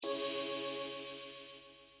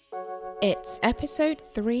It's episode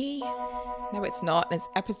 3. No, it's not. It's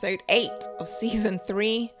episode 8 of season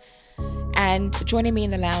 3. And joining me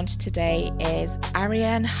in the lounge today is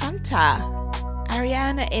Ariane Hunter.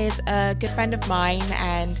 Ariane is a good friend of mine,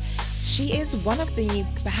 and she is one of the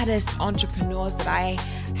baddest entrepreneurs that I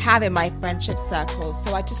have in my friendship circle.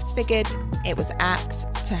 So I just figured it was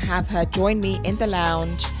apt to have her join me in the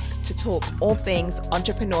lounge to talk all things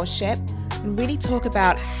entrepreneurship and really talk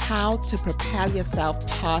about how to propel yourself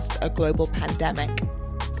past a global pandemic.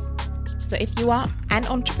 So if you are an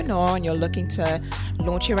entrepreneur and you're looking to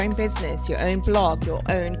launch your own business, your own blog, your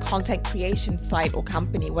own content creation site or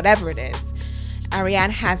company, whatever it is, Ariane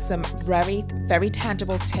has some very, very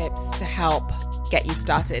tangible tips to help get you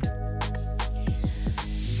started.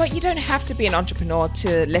 But you don't have to be an entrepreneur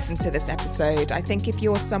to listen to this episode. I think if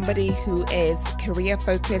you're somebody who is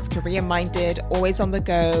career-focused, career-minded, always on the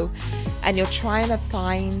go, and you're trying to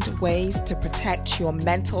find ways to protect your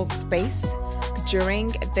mental space during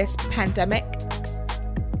this pandemic,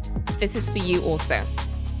 this is for you also.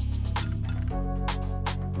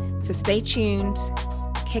 So stay tuned,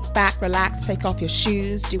 kick back, relax, take off your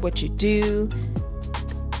shoes, do what you do,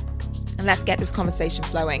 and let's get this conversation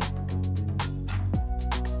flowing.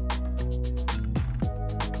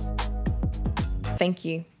 Thank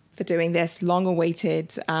you for doing this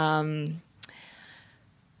long-awaited.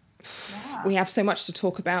 We have so much to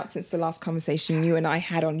talk about since the last conversation you and I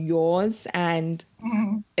had on yours, and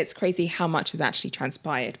it's crazy how much has actually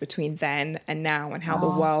transpired between then and now, and how the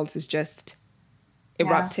world has just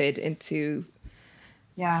erupted into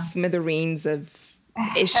smithereens of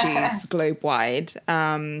issues globe-wide. So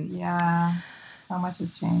much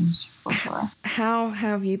has changed for sure. How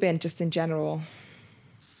have you been just in general?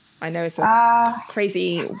 I know it's a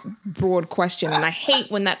crazy broad question, and I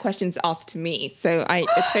hate when that question's asked to me, so I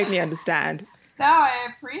totally understand. No, I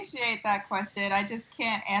appreciate that question. I just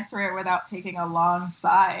can't answer it without taking a long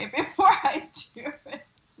sigh before I do it.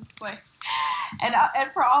 It's like, and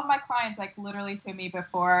for all my clients, like literally to me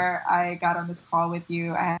before I got on this call with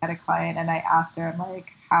you, I had a client and I asked her, I'm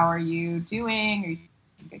like, how are you doing? Are you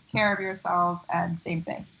taking good care of yourself? And same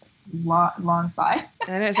thing, just long sigh.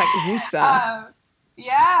 I know, it's like woosah.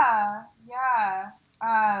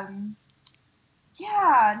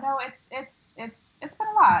 No, it's been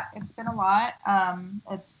a lot. It's been a lot.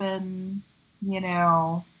 It's been,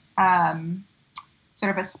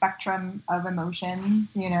 sort of a spectrum of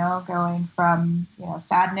emotions, going from,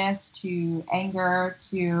 sadness to anger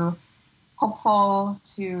to hopeful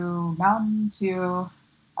to numb to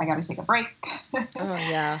I got to take a break.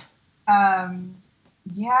 Oh,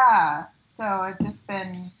 yeah. So I've just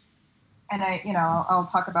been, and I'll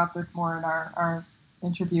talk about this more in our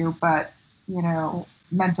interview, but,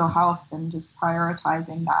 mental health and just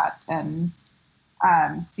prioritizing that and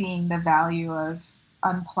seeing the value of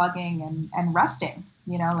unplugging and resting,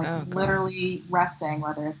 literally resting,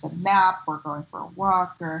 whether it's a nap or going for a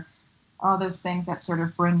walk or all those things that sort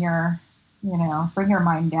of bring your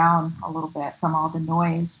mind down a little bit from all the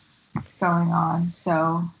noise going on.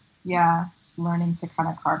 So, just learning to kind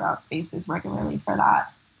of carve out spaces regularly for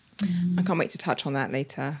that. I can't wait to touch on that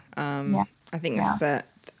later.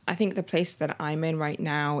 I think the place that I'm in right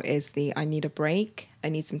now is I need a break. I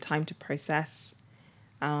need some time to process.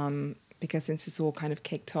 Because since it's all kind of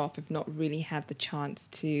kicked off, I've not really had the chance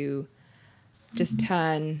to just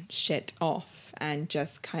turn shit off and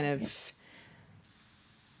just kind of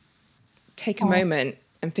take a moment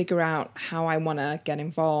and figure out how I want to get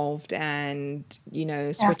involved and,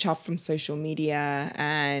 switch off from social media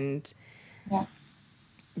and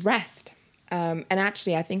rest. And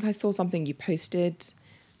actually, I think I saw something you posted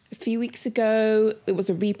a few weeks ago. It was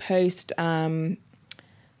a repost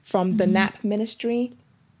from the NAP ministry.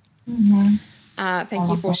 Thank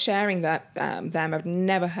you for sharing that, them. I've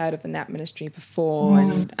never heard of the NAP ministry before.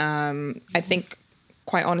 And I think,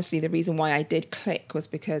 quite honestly, the reason why I did click was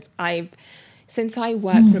because since I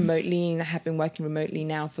work remotely, and I have been working remotely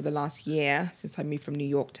now for the last year, since I moved from New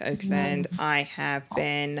York to Oakland, I have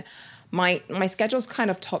been, my schedule's kind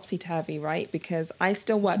of topsy-turvy, right? Because I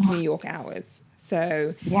still work New York hours.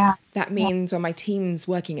 So that means when my team's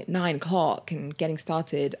working at 9:00 and getting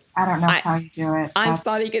started, I don't know how you do it. I'm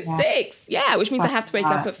starting at 6. Yeah, which means I have to wake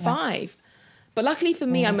up at 5. But luckily for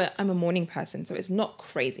me, I'm a morning person, so it's not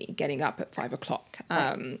crazy getting up at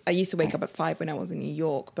 5:00. I used to wake up at 5 when I was in New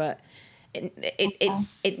York, but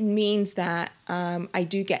it means that I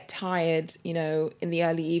do get tired, in the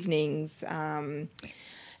early evenings,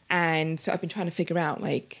 and so I've been trying to figure out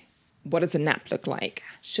what does a nap look like?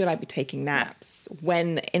 Should I be taking naps?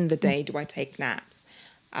 When in the day do I take naps?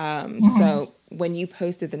 So when you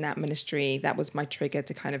posted the nap ministry, that was my trigger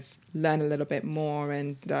to kind of learn a little bit more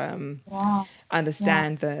and Yeah.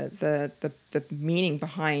 understand the meaning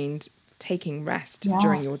behind taking rest Yeah.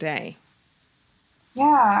 during your day. Yeah,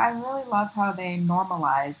 I really love how they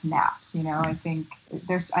normalize naps. I think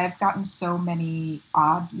I've gotten so many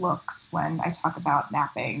odd looks when I talk about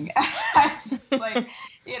napping. I'm just like,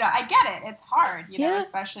 I get it. It's hard, Yeah.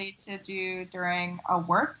 especially to do during a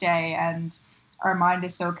work day, and our mind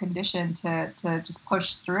is so conditioned to just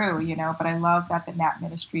push through, but I love that the nap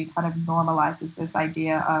ministry kind of normalizes this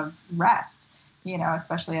idea of rest,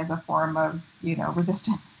 especially as a form of,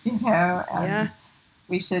 resistance, and Yeah.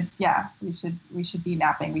 we should be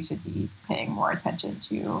napping. We should be paying more attention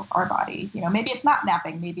to our body. Maybe it's not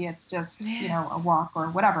napping. Maybe it's just, a walk or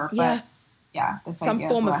whatever. Yeah. But this Some idea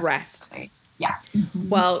form of of rest. Really, yeah. Mm-hmm.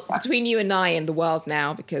 Well, between you and I and the world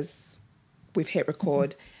now, because we've hit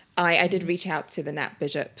record, I did reach out to the Nat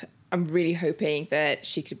Bishop. I'm really hoping that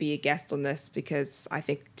she could be a guest on this because I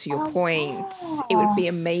think, to your point, it would be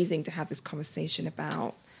amazing to have this conversation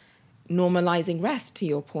about normalizing rest, to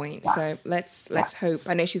your point. Yes. So let's hope.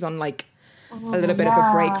 I know she's on like a little bit of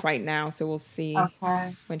a break right now, so we'll see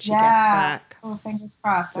when she gets back. Oh, fingers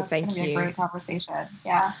crossed. So That's going to be a great conversation.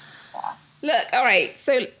 Yeah. Look, all right.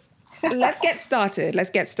 So let's get started.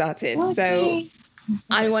 Okay. So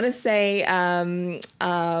I want to say,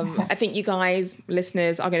 I think you guys,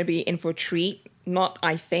 listeners, are going to be in for a treat. Not,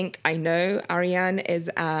 I think, I know. Ariane is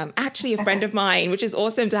actually a friend of mine, which is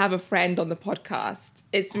awesome to have a friend on the podcast.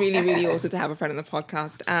 It's really, really awesome to have a friend on the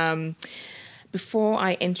podcast. Before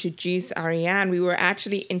I introduce Ariane, we were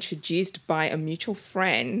actually introduced by a mutual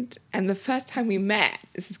friend. And the first time we met,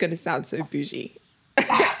 this is going to sound so bougie.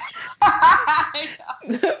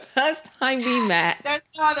 The first time we met. There's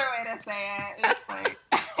no other way to say it. It's like,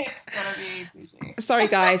 it's going to be bougie. Sorry,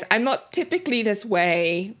 guys. I'm not typically this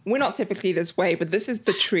way. We're not typically this way, but this is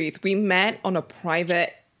the truth. We met on a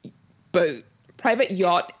private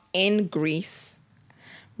yacht in Greece,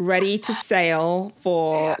 ready to sail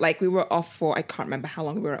for, we were off for, I can't remember how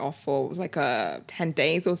long we were off for. It was like 10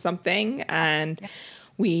 days or something. And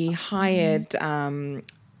we hired an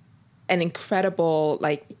incredible,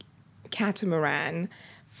 catamaran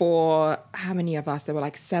for how many of us? There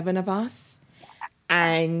were 7 of us.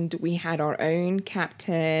 And we had our own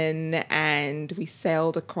captain, and we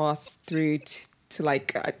sailed across through to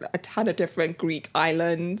a ton of different Greek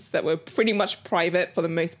islands that were pretty much private for the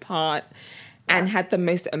most part, and had the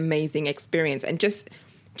most amazing experience. And just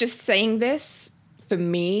saying this, for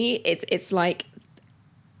me, it's like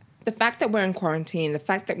the fact that we're in quarantine, the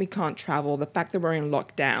fact that we can't travel, the fact that we're in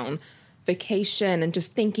lockdown, vacation, and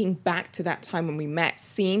just thinking back to that time when we met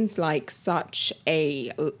seems like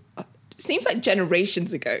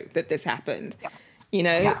generations ago that this happened.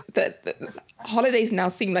 The holidays now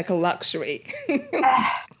seem like a luxury.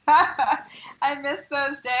 I miss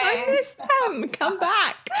those days. I miss them. Come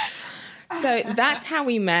back. So that's how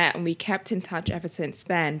we met, and we kept in touch ever since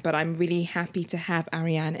then. But I'm really happy to have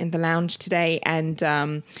Ariane in the lounge today.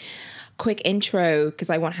 And quick intro, because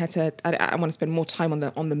I want to spend more time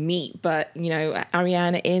on the meat. But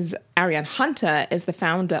Ariane Hunter is the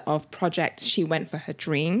founder of Project She Went for Her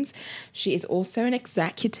Dreams. She is also an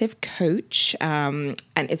executive coach, and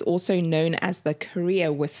is also known as the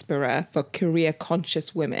career whisperer for career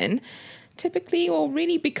conscious women. Typically, or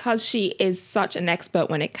really because she is such an expert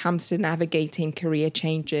when it comes to navigating career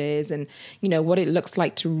changes and, what it looks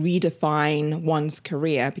like to redefine one's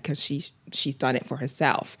career, because she's done it for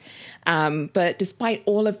herself. But despite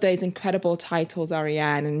all of those incredible titles,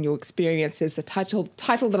 Ariane, and your experiences, the title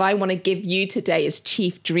that I want to give you today is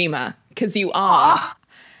Chief Dreamer, because you are.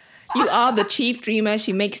 You are the chief dreamer.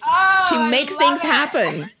 She makes things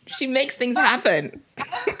happen. She makes things happen.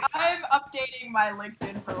 I'm updating my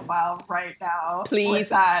LinkedIn profile right now. Please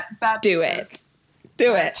that do it.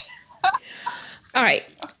 Do it. All right,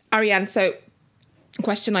 Ariane. So, a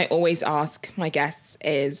question I always ask my guests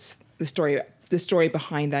is the story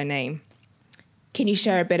behind their name. Can you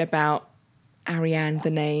share a bit about Ariane, the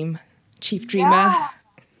name, Chief Dreamer?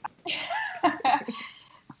 Yeah.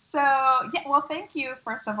 Well, thank you,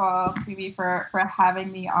 first of all, Tubi, for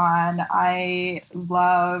having me on. I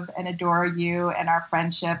love and adore you and our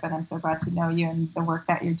friendship, and I'm so glad to know you and the work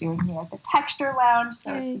that you're doing here at the Texture Lounge.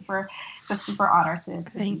 So it's a super honor to be here.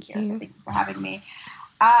 So thank you for having me.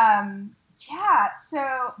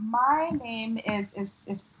 So my name is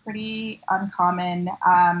pretty uncommon.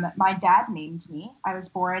 My dad named me. I was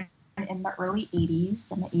born in the early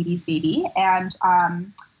 80s. I'm an 80s baby, and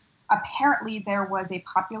apparently there was a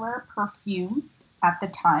popular perfume at the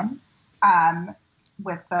time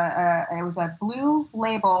with it was a blue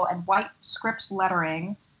label and white script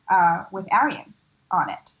lettering with Ariane on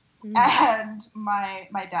it. And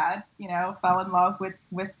my dad, fell in love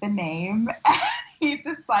with the name. And he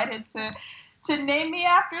decided to name me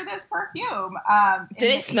after this perfume.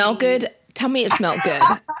 Did it smell 80s. good? Tell me it smelled good.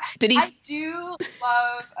 Did he? I do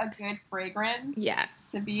love a good fragrance. Yes.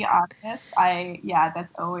 To be honest,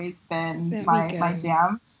 that's always been my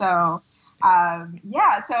jam. So, so I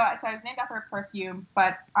was named after a perfume,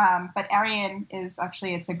 but Ariane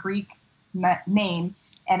it's a Greek name,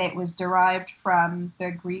 and it was derived from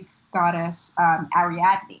the Greek goddess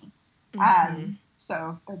Ariadne.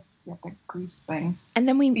 So the Greece thing. And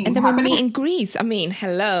then we meet in Greece. I mean,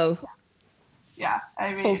 hello. Yeah,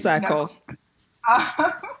 I mean, full circle.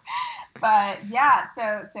 No. But yeah,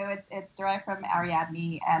 so it's derived from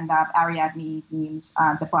Ariadne, and Ariadne means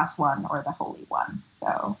the blessed one or the holy one.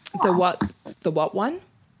 So the what one?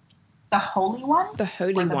 The holy one. The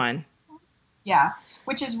holy one. Yeah,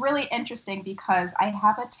 which is really interesting because I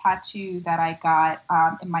have a tattoo that I got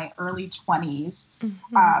in my early 20s.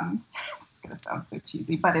 It's gonna sound so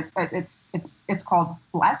cheesy, but it's called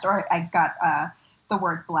blessed, or I got the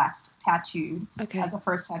word blessed tattooed as a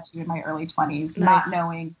first tattoo in my early 20s, not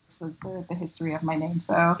knowing this was the history of my name.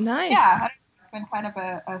 So nice. Yeah, it's been kind of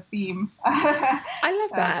a theme. I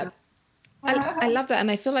love that. I love that, and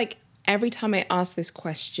I feel like every time I ask this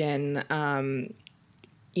question,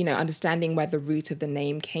 understanding where the root of the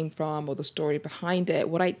name came from or the story behind it,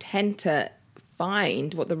 what I tend to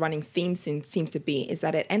find, what the running theme seems to be, is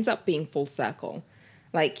that it ends up being full circle.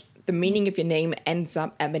 Like the meaning of your name ends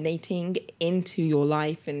up emanating into your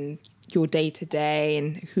life and your day to day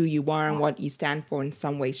and who you are and what you stand for in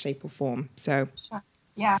some way, shape or form. So sure.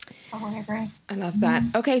 Yeah, totally agree. I love that.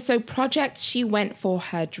 Okay, so Project She Went for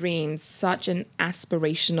Her Dreams, such an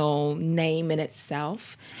aspirational name in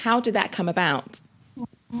itself. How did that come about?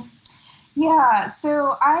 Yeah,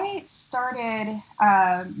 so I started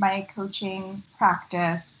my coaching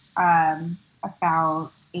practice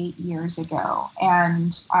about 8 years ago.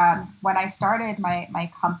 And when I started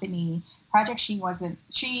my company, Project She Went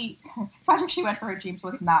for Her Dreams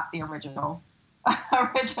was not the original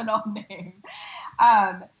name.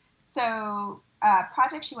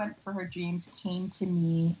 Project She Went for Her Dreams came to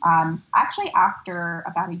me actually after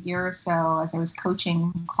about a year or so as I was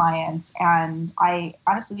coaching clients. And I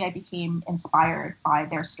became inspired by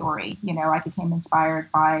their story. I became inspired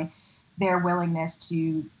by their willingness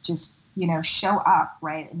to just, show up,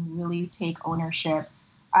 right, and really take ownership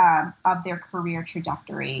of their career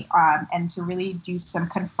trajectory and to really do some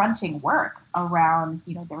confronting work around,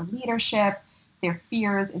 their leadership, their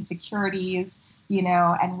fears, insecurities,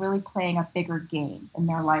 and really playing a bigger game in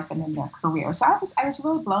their life and in their career. So I was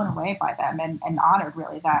really blown away by them and honored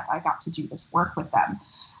really that I got to do this work with them.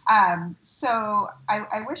 So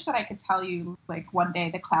I wish that I could tell you like one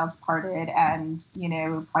day the clouds parted and,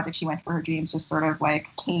 Project She Went for Her Dreams just sort of like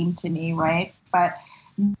came to me, right? But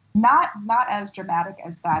not as dramatic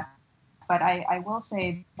as that. But I will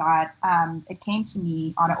say that it came to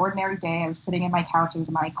me on an ordinary day. I was sitting in my couch. It was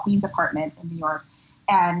in my Queens apartment in New York.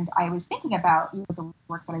 And I was thinking about the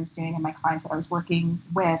work that I was doing and my clients that I was working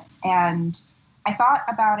with. And I thought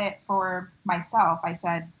about it for myself. I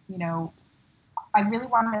said, I really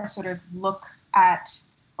want to sort of look at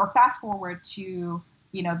or fast forward to,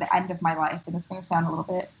 the end of my life. And it's going to sound a little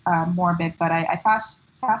bit morbid, but I fast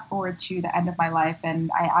forward to the end of my life.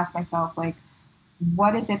 And I asked myself, like,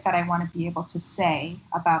 what is it that I want to be able to say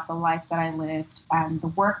about the life that I lived and the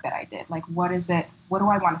work that I did? Like, what is it? What do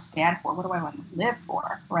I want to stand for? What do I want to live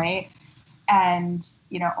for? Right. And,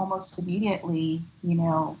 almost immediately,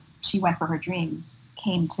 She Went for Her Dreams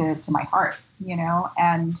came to my heart,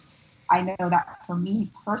 and I know that for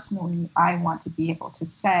me personally, I want to be able to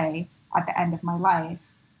say at the end of my life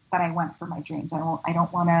that I went for my dreams. I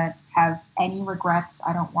don't want to have any regrets.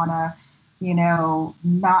 I don't want to,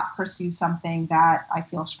 not pursue something that I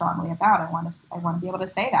feel strongly about. I want to be able to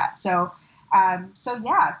say that. So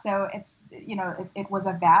it's, it was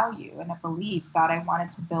a value and a belief that I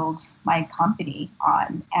wanted to build my company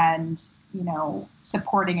on, and,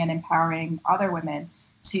 supporting and empowering other women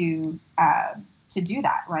to do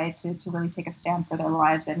that, right? To really take a stand for their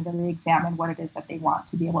lives and really examine what it is that they want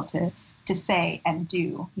to be able to say and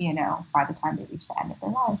do, by the time they reach the end of their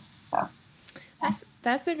lives. So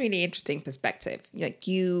that's a really interesting perspective. Like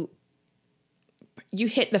you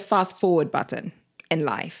hit the fast forward button in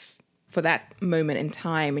life for that moment in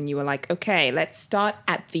time, and you were like, okay, let's start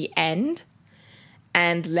at the end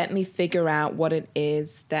and let me figure out what it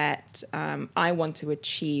is that I want to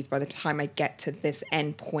achieve by the time I get to this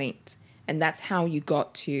end point. And that's how you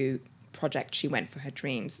got to Project She Went for Her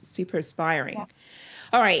Dreams. Super inspiring. Yeah.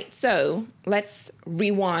 All right, so let's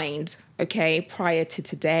rewind, okay, prior to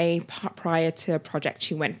today, prior to a project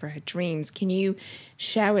she went for her dreams. Can you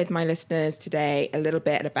share with my listeners today a little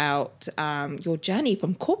bit about your journey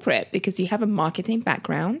from corporate? Because you have a marketing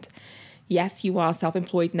background. Yes, you are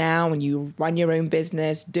self-employed now and you run your own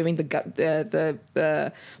business, doing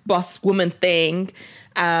the boss woman thing,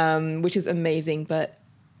 which is amazing. But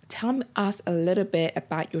tell us a little bit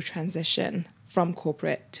about your transition from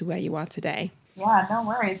corporate to where you are today. Yeah, no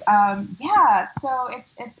worries. Yeah, so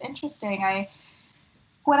it's interesting.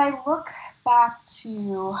 When I look back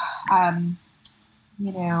to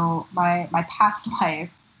my past life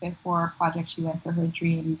before Project She Went for Her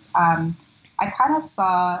Dreams, I kind of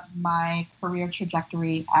saw my career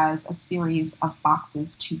trajectory as a series of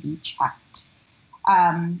boxes to be checked.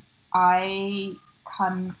 I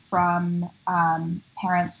come from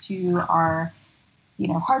parents who are,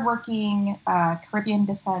 hardworking, Caribbean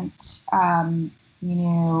descent,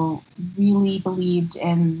 really believed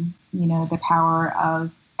in, the power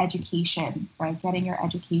of education, right? Getting your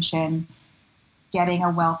education, getting a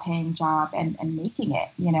well-paying job and making it.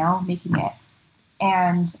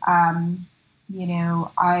 And,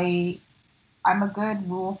 I'm a good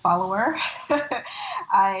rule follower.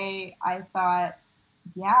 I thought,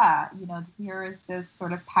 yeah, here is this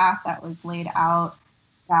sort of path that was laid out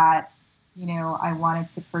that, I wanted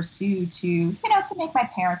to pursue to make my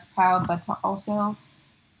parents proud, but to also,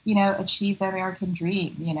 achieve the American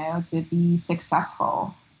dream, to be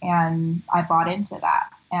successful. And I bought into that.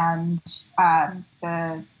 And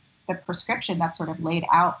the prescription that's sort of laid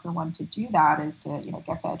out for one to do that is to,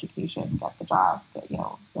 get the education, get the job,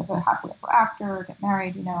 live a happily ever after, get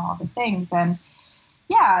married, all the things. And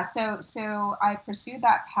yeah, so I pursued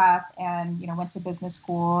that path and, went to business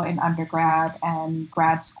school in undergrad and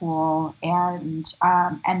grad school and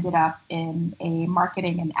ended up in a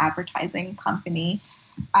marketing and advertising company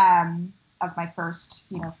as my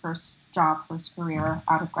first job, first career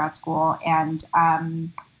out of grad school. And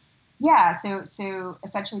yeah, so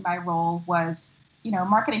essentially my role was,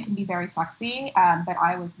 marketing can be very sexy, but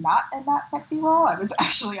I was not in that sexy role. I was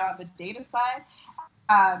actually on the data side,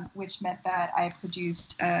 which meant that I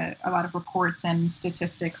produced a lot of reports and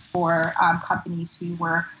statistics for companies who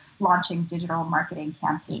were launching digital marketing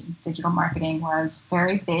campaigns. Digital marketing was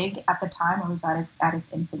very big at the time. It was at its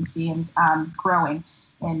infancy and growing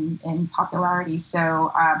in popularity.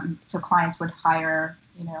 So clients would hire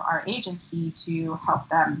our agency to help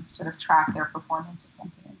them sort of track their performance of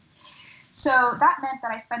campaigns. So that meant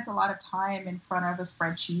that I spent a lot of time in front of a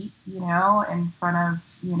spreadsheet, in front of,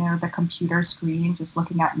 the computer screen, just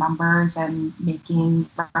looking at numbers and making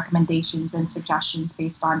recommendations and suggestions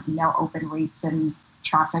based on email open rates and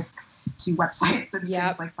traffic to websites and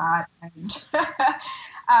things like that. And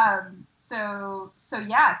so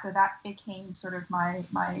that became sort of my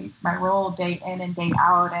role day in and day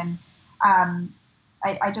out. And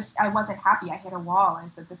I wasn't happy. I hit a wall. I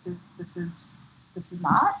said, this is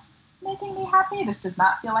not making me happy. This does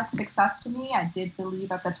not feel like success to me. I did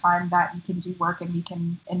believe at the time that you can do work and we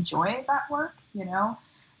can enjoy that work,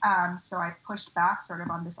 So I pushed back sort of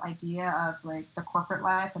on this idea of like the corporate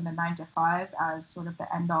life and the 9 to 5 as sort of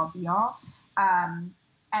the end all be all. And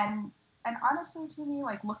honestly, to me,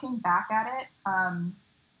 like looking back at it, I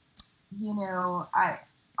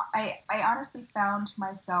honestly found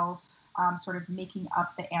myself sort of making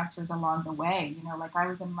up the answers along the way. Like I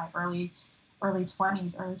was in my early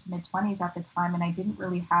 20s, early to mid 20s at the time, and I didn't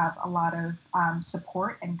really have a lot of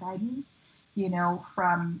support and guidance,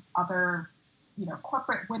 from other,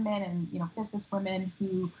 corporate women and, business women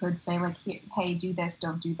who could say like, hey, do this,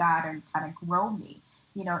 don't do that, and kind of grow me,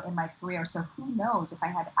 in my career. So who knows, if I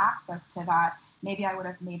had access to that, maybe I would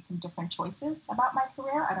have made some different choices about my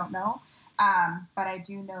career. I don't know. But I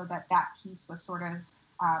do know that piece was sort of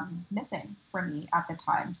missing for me at the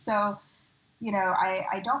time. So,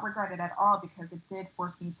 I don't regret it at all because it did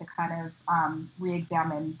force me to kind of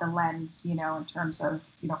re-examine the lens, in terms of,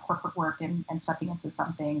 corporate work and stepping into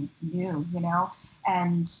something new,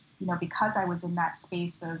 and, because I was in that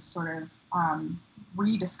space of sort of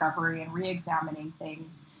rediscovery and re-examining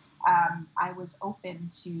things, I was open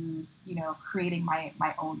to, creating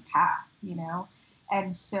my own path,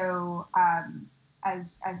 and so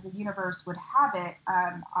as the universe would have it,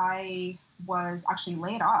 I was actually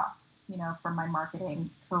laid off, from my marketing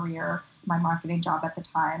career, my marketing job at the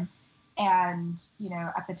time. And,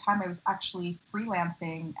 at the time I was actually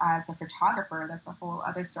freelancing as a photographer. That's a whole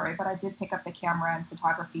other story. But I did pick up the camera and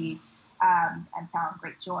photography and found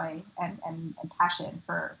great joy and passion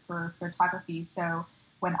for photography. So,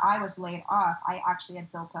 when I was laid off, I actually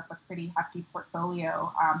had built up a pretty hefty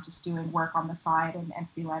portfolio, just doing work on the side and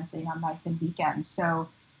freelancing on nights and weekends. So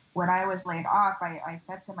when I was laid off, I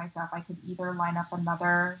said to myself, I could either line up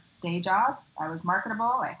another day job. I was marketable.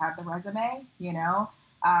 I had the resume,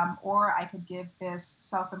 or I could give this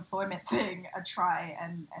self-employment thing a try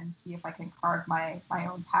and see if I can carve my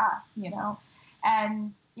own path,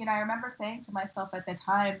 And, I remember saying to myself at the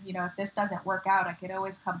time, if this doesn't work out, I could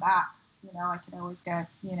always come back. I can always get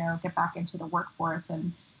back into the workforce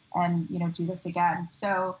and do this again.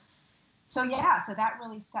 So that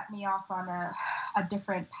really set me off on a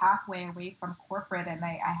different pathway away from corporate, and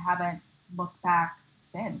I haven't looked back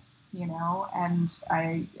since, and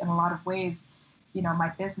in a lot of ways, my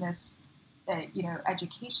business,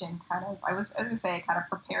 education I was going to say it kind of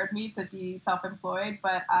prepared me to be self-employed,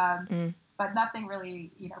 but nothing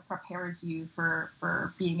really, prepares you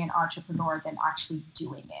for being an entrepreneur than actually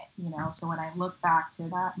doing it, So when I look back to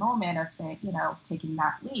that moment of saying, taking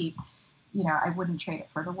that leap, I wouldn't trade it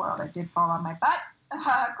for the world. I did fall on my butt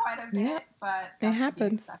quite a bit, but it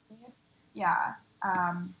happens. Yeah.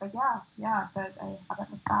 But I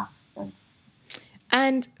haven't looked back since.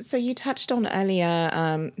 And so you touched on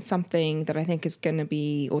earlier something that I think is going to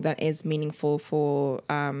be, or that is meaningful for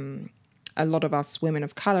a lot of us women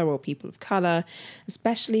of color or people of color,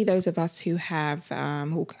 especially those of us who have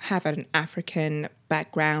an African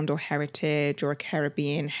background or heritage or a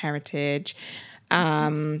Caribbean heritage.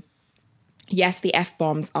 Yes, the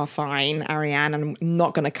F-bombs are fine, Ariane, and I'm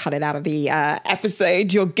not going to cut it out of the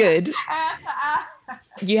episode. You're good.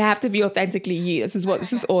 You have to be authentically you. This is what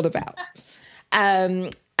this is all about.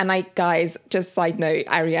 And guys, just side note,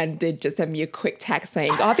 Ariane did just send me a quick text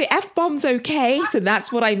saying, are the F-bombs okay? So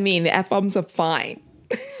that's what I mean. The F-bombs are fine.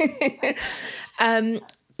 But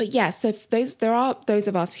yeah, so there are those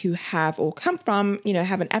of us who have or come from,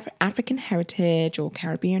 have an African heritage or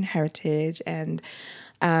Caribbean heritage, and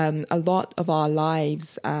a lot of our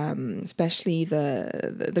lives, especially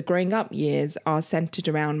the growing up years, are centered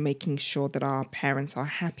around making sure that our parents are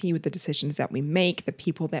happy with the decisions that we make, the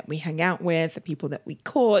people that we hang out with, the people that we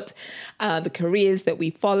court, the careers that we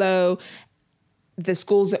follow, the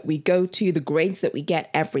schools that we go to, the grades that we get,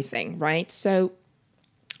 everything, right? So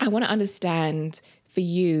I want to understand for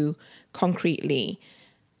you concretely,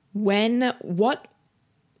 what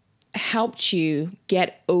helped you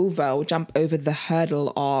get over or jump over the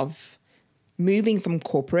hurdle of moving from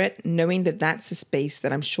corporate, knowing that that's a space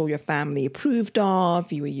that I'm sure your family approved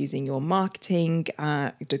of, you were using your marketing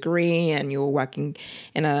degree and you're working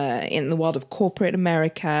in the world of corporate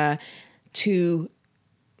America, to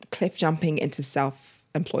cliff jumping into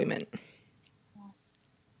self-employment?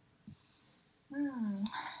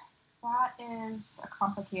 That is a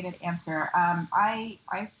complicated answer. I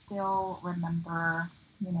still remember,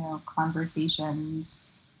 conversations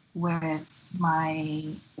with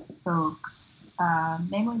my folks,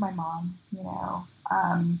 namely my mom,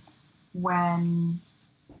 when,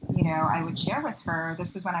 I would share with her,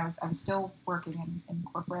 this was when I was still working in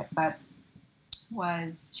corporate, but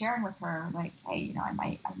was sharing with her like, hey, I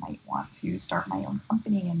might want to start my own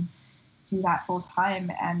company and do that full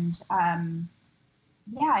time. And,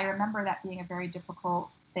 I remember that being a very difficult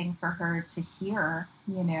thing for her to hear,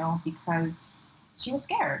 because she was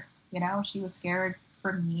scared, she was scared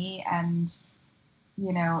for me. And,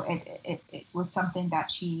 it was something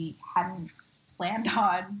that she hadn't planned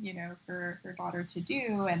on, for her daughter to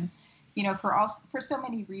do. And, for so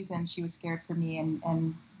many reasons, she was scared for me.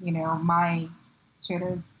 And my sort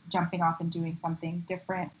of jumping off and doing something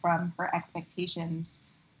different from her expectations,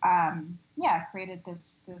 created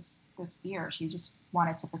this fear. She just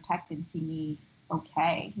wanted to protect and see me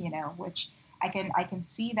okay, which I can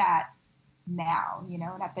see that now,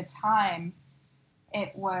 and at the time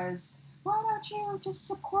it was, why don't you just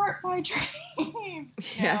support my dreams,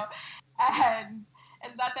 Yeah. And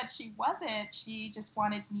it's not that she wasn't, she just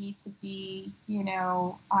wanted me to be,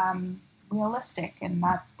 realistic, and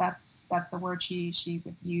that's a word she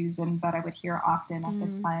would use and that I would hear often at the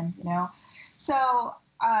time, So,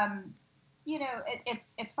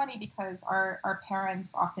 it's funny because our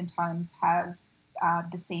parents oftentimes have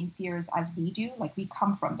the same fears as we do. Like, we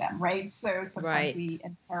come from them, right? So sometimes we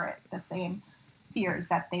inherit the same fears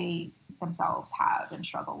that they themselves have and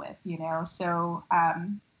struggle with, So,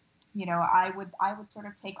 I would sort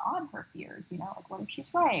of take on her fears, like, what if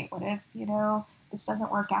she's right? What if, this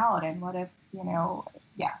doesn't work out? And what if,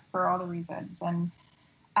 for all the reasons. And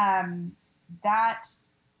that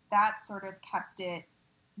sort of kept it,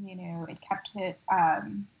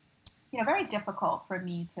 very difficult for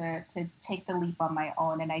me to take the leap on my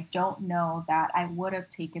own. And I don't know that I would have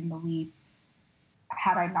taken the leap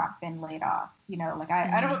had I not been laid off, like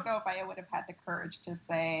I don't know if I would have had the courage to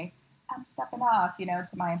say, I'm stepping off,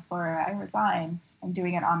 to my employer. I resigned and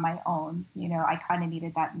doing it on my own. I kind of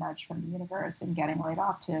needed that nudge from the universe and getting laid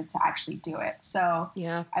off to actually do it. So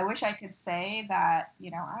yeah, I wish I could say that,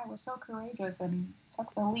 I was so courageous and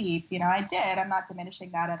took the leap. I did. I'm not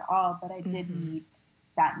diminishing that at all, but I did need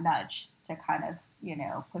that nudge to kind of,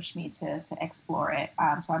 push me to explore it.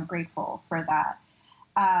 So I'm grateful for that.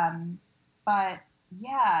 But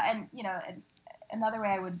yeah, and, and another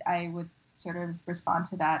way I would sort of respond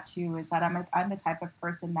to that too is that I'm the type of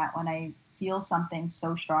person that when I feel something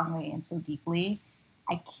so strongly and so deeply,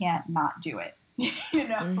 I can't not do it.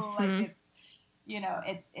 Like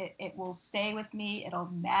it will stay with me. It'll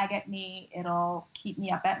nag at me. It'll keep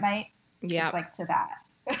me up at night. yeah, It's like to that,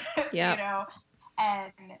 yeah.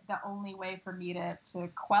 And the only way for me to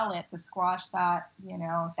quell it, to squash that,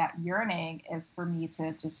 that yearning is for me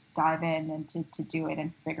to just dive in and to do it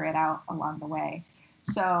and figure it out along the way.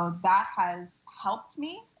 So that has helped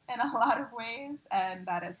me in a lot of ways, and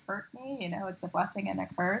that has hurt me. It's a blessing and a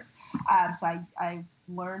curse. So I've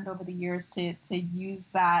learned over the years to use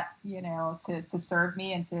that, to serve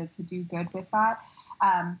me and to do good with that.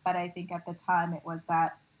 But I think at the time it was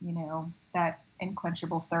that, that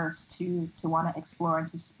unquenchable thirst to want to explore and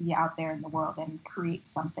to be out there in the world and create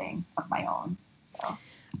something of my own. So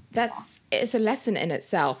it's a lesson in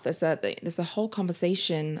itself. There's a whole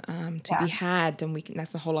conversation to be had, and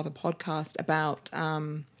that's a whole other podcast about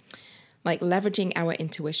like leveraging our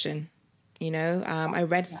intuition. I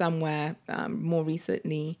read somewhere more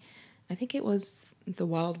recently, I think it was The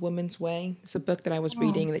Wild Woman's Way. It's a book that I was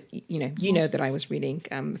reading that that I was reading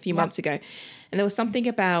a few months ago, and there was something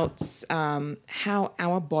about how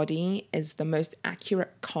our body is the most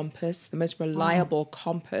accurate compass, the most reliable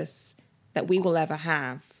compass that we will ever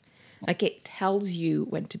have. Like, it tells you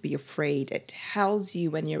when to be afraid. It tells you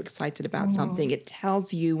when you're excited about something. It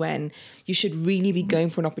tells you when you should really be going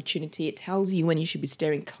for an opportunity. It tells you when you should be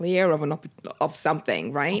steering clear of of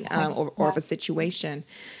something, right? Or of a situation.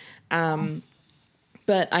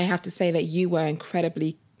 But I have to say that you were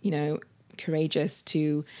incredibly, courageous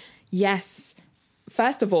to, yes,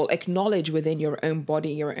 first of all, acknowledge within your own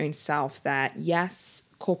body, your own self, that yes,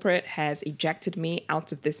 corporate has ejected me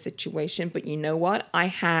out of this situation, but you know what? I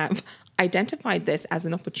have identified this as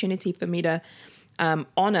an opportunity for me to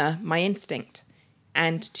honor my instinct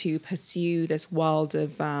and to pursue this world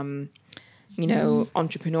of,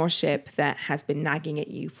 entrepreneurship that has been nagging at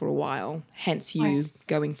you for a while, hence you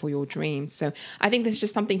going for your dreams. So I think there's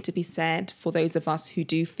just something to be said for those of us who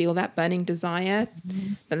do feel that burning desire,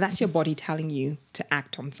 but that's your body telling you to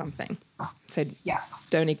act on something. So yes,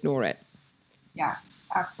 don't ignore it. Yeah,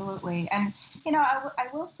 absolutely. And, I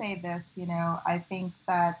will say this, I think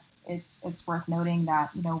that it's worth noting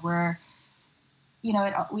that, we're,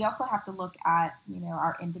 we also have to look at,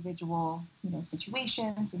 our individual,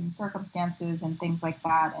 situations and circumstances and things like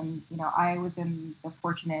that. And, I was in the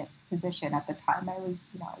fortunate position at the time. I was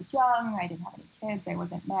young. I didn't have any kids. I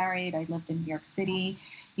wasn't married. I lived in New York City,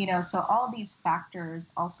 so all of these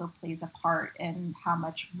factors also plays a part in how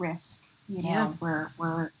much risk,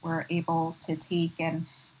 we're able to take. And,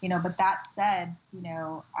 but that said,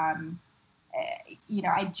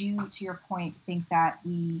 I do, to your point, think that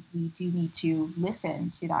we do need to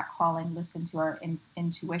listen to that calling, listen to our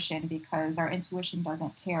intuition, because our intuition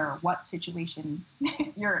doesn't care what situation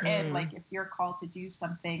you're in. Like, if you're called to do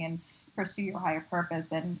something and pursue your higher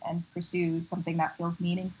purpose and pursue something that feels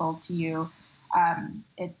meaningful to you,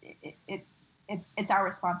 it's our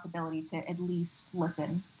responsibility to at least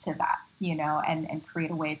listen to that, and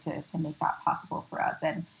create a way to make that possible for us.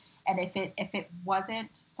 And if it wasn't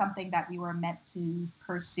something that we were meant to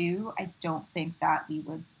pursue, I don't think that we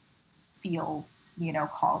would feel,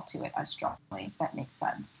 called to it as strongly. If that makes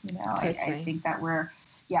sense. Totally. I think that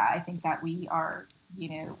I think that we are,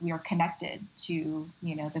 we are connected to,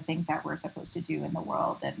 the things that we're supposed to do in the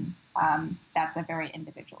world. And that's a very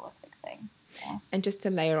individualistic thing. Yeah. And just to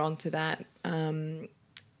layer on to that,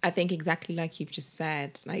 I think exactly like you've just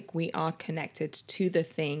said, like, we are connected to the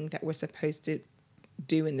thing that we're supposed to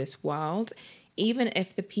do in this world, even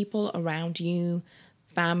if the people around you,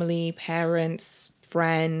 family, parents,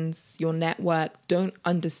 friends, your network, don't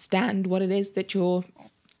understand what it is that you're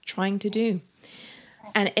trying to do.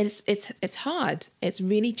 And it's hard. It's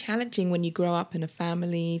really challenging when you grow up in a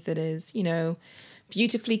family that is,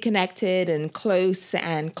 beautifully connected and close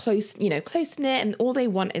knit, and all they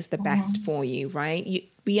want is the best for you, right?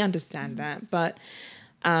 We understand that, but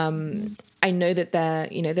I know that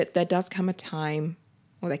there does come a time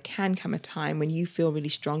or there can come a time when you feel really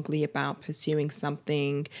strongly about pursuing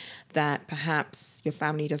something that perhaps your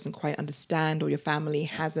family doesn't quite understand, or your family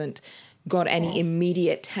hasn't got any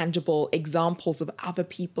immediate tangible examples of other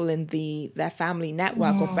people in their family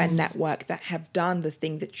network or friend network that have done the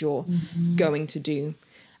thing that you're going to do.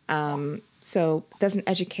 So there's an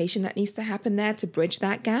education that needs to happen there to bridge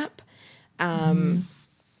that gap.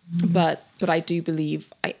 But I do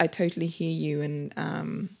believe, I totally hear you, and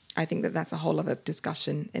I think that that's a whole other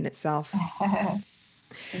discussion in itself. For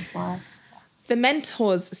sure. The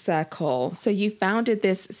Mentors Circle. So you founded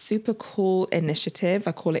this super cool initiative.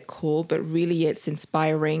 I call it cool, but really it's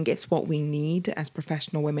inspiring. It's what we need as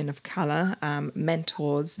professional women of color,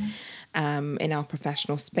 mentors in our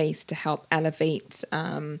professional space to help elevate,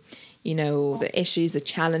 the issues, the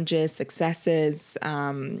challenges, successes,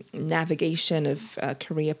 navigation of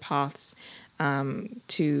career paths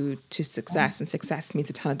to success. And success means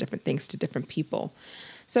a ton of different things to different people.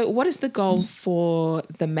 So what is the goal for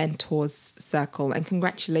the Mentors Circle? And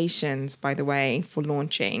congratulations, by the way, for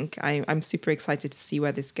launching. I'm super excited to see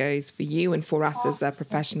where this goes for you and for us as a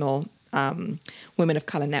professional Women of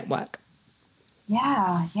Color network.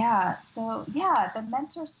 Yeah. So, the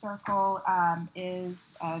Mentor Circle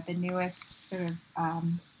is the newest sort of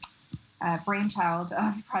brainchild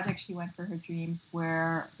of Project She Went for Her Dreams,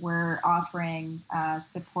 where we're offering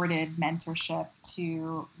supported mentorship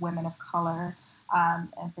to women of color,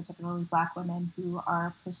 and particularly Black women who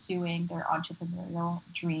are pursuing their entrepreneurial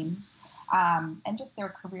dreams and just their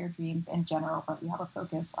career dreams in general. But we have a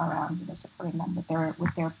focus around supporting them with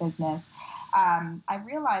their business. I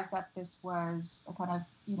realized that this was, I kind of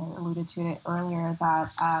alluded to it earlier,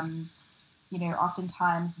 that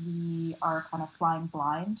oftentimes we are kind of flying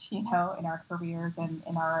blind, in our careers and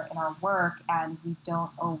in our work, and we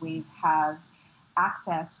don't always have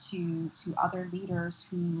access to other leaders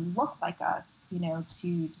who look like us,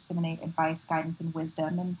 to disseminate advice, guidance, and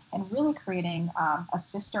wisdom, and really creating a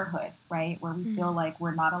sisterhood, right, where we feel like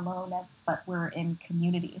we're not alone, but we're in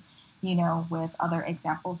community, with other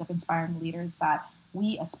examples of inspiring leaders that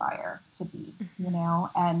we aspire to be,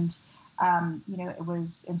 and it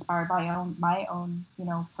was inspired by my own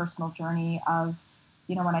personal journey of,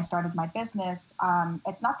 when I started my business.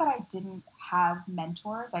 It's not that I didn't have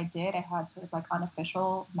mentors. I did. I had sort of like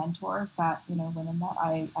unofficial mentors that, women that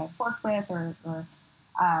I worked with or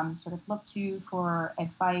sort of looked to for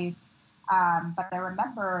advice. But I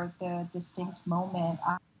remember the distinct moment.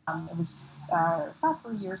 It was about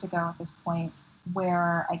 3 years ago at this point,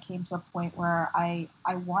 where I came to a point where I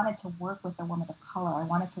wanted to work with a woman of color. I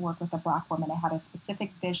wanted to work with a Black woman. I had a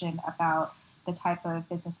specific vision about the type of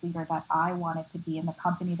business leader that I wanted to be and the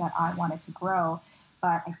company that I wanted to grow.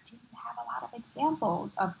 But I didn't have a lot of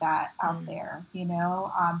examples of that out there. Being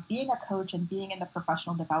a coach and being in the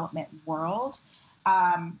professional development world,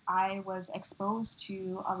 I was exposed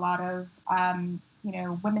to a lot of,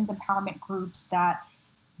 women's empowerment groups that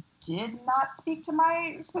did not speak to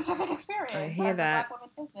my specific experience. I hear that. Black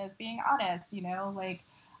women business, being honest, there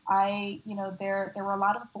were a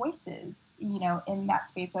lot of voices, in that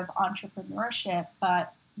space of entrepreneurship,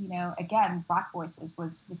 but, again, Black voices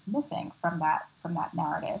was missing from that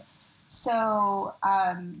narrative. So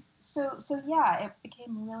yeah, it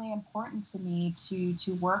became really important to me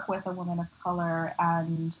to work with a woman of color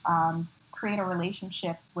and create a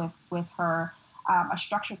relationship with her, a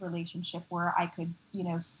structured relationship where I could,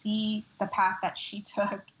 see the path that she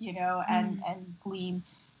took, and glean,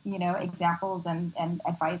 examples and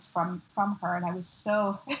advice from her. And I was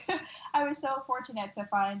so, I was so fortunate to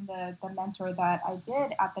find the mentor that I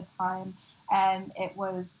did at the time. And it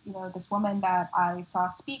was, this woman that I saw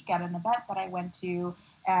speak at an event that I went to.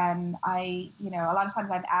 And I, a lot of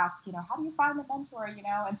times I'm asked, how do you find the mentor,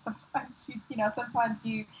 and sometimes, sometimes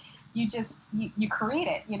you just create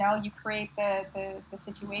it, you create the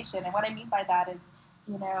situation. And what I mean by that is,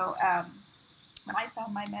 when I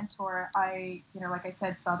found my mentor, I, like I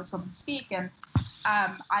said, saw this woman speak, and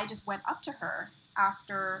I just went up to her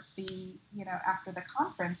after the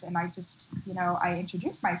conference, and I just, I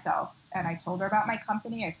introduced myself, and I told her about my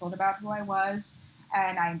company. I told her about who I was,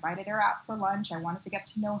 and I invited her out for lunch. I wanted to get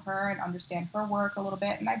to know her and understand her work a little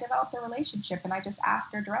bit, and I developed a relationship, and I just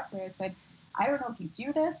asked her directly. I said, I don't know if you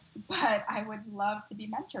do this, but I would love to be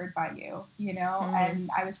mentored by you,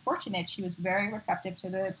 and I was fortunate. She was very receptive to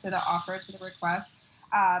the offer, to the request.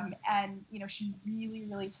 And, she really,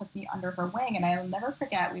 really took me under her wing. And I'll never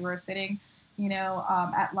forget, we were sitting,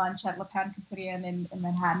 at lunch at Le Pan Couturier in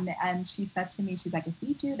Manhattan. And she said to me, she's like, if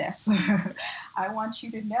we do this, I want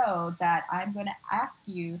you to know that I'm going to ask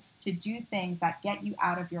you to do things that get you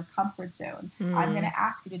out of your comfort zone. I'm going to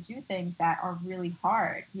ask you to do things that are really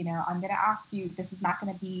hard. I'm going to ask you, this is not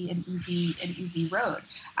going to be an easy road.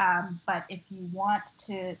 But if you want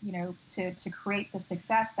to, to create the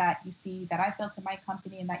success that you see that I've built in my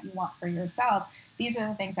company and that you want for yourself, these are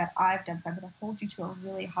the things that I've done. So I'm going to hold you to a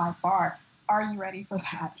really high bar. Are you ready for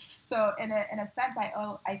that? So in a sense,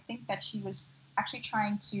 I think that she was actually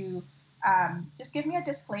trying to just give me a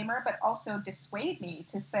disclaimer, but also dissuade me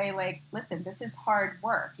to say, like, listen, this is hard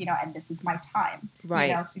work, and this is my time,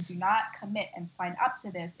 right? So do not commit and sign up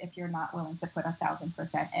to this if you're not willing to put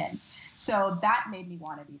 1,000% in. So that made me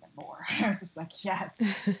want it even more. I was just like, yes,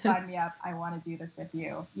 sign me up. I want to do this with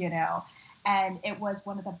you, and it was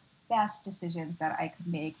one of the best decisions that I could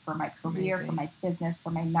make for my career, Amazing. for my business, for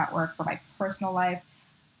my network, for my personal life.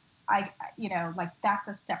 That's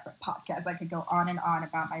a separate podcast. I could go on and on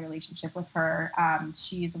about my relationship with her.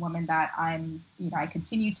 She's a woman that I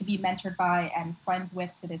continue to be mentored by and friends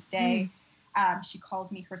with to this day. She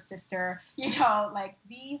calls me her sister. These are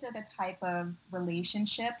the type of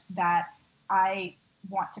relationships that I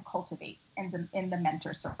want to cultivate in the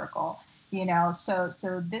mentor circle.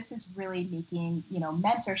 So this is really making,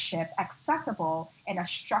 mentorship accessible in a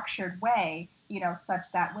structured way,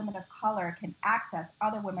 such that women of color can access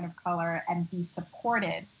other women of color and be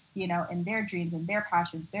supported, in their dreams and their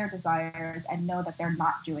passions, their desires, and know that they're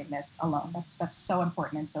not doing this alone. That's so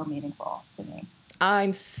important and so meaningful to me.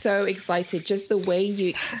 I'm so excited. Just the way you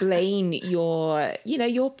explain your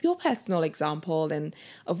personal example and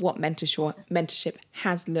of what mentorship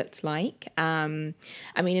has looked like. In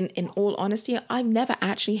all honesty, I've never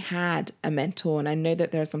actually had a mentor. And I know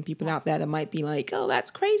that there are some people out there that might be like, oh,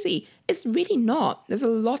 that's crazy. It's really not. There's a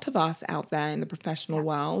lot of us out there in the professional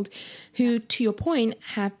world who, to your point,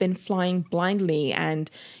 have been flying blindly.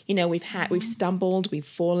 And, we've stumbled, we've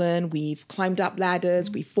fallen, we've climbed up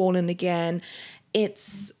ladders, we've fallen again.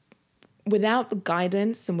 It's without the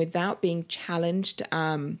guidance and without being challenged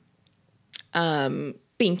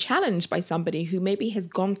by somebody who maybe has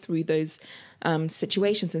gone through those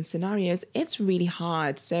situations and scenarios, it's really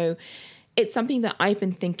hard. So it's something that I've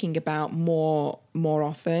been thinking about more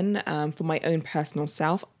often for my own personal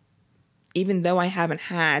self. Even though I haven't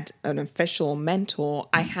had an official mentor,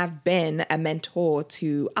 I have been a mentor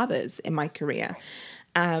to others in my career.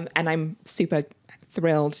 And I'm super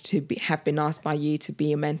thrilled to have been asked by you to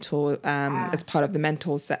be a mentor as part of the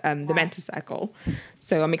mentor circle.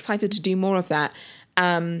 So I'm excited to do more of that.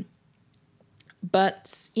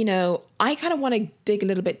 But, I kind of want to dig a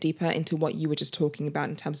little bit deeper into what you were just talking about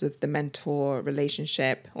in terms of the mentor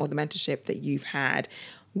relationship or the mentorship that you've had.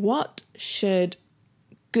 What should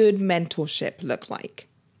good mentorship look like?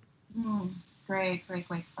 Great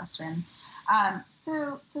question.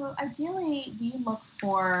 So ideally, we look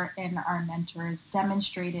for in our mentors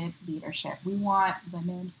demonstrated leadership. We want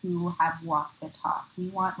women who have walked the talk. We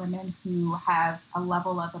want women who have a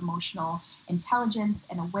level of emotional intelligence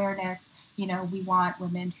and awareness. We want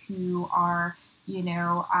women who are,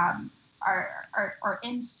 are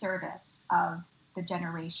in service of the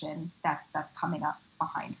generation that's coming up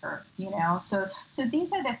behind her, so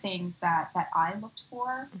these are the things that I looked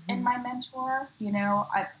for in my mentor.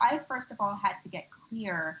 I first of all had to get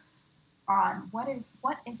clear on what is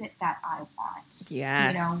it that I want.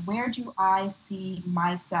 Yes. Where do I see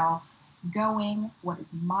myself going? What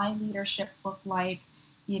does my leadership look like?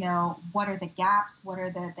 What are the gaps? What are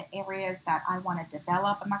the areas that I want to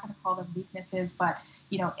develop? I'm not going to call them weaknesses, but,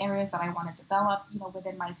 areas that I want to develop,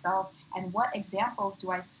 within myself. And what examples do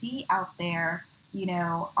I see out there,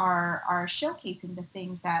 are showcasing the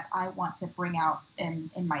things that I want to bring out in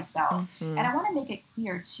myself. And I want to make it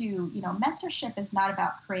clear too, mentorship is not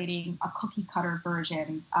about creating a cookie cutter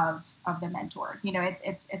version of the mentor.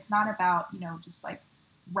 It's not about, just like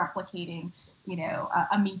replicating,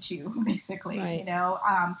 a Me Too, basically, right.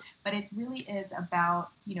 But it really is about,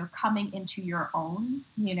 coming into your own,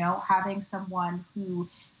 having someone who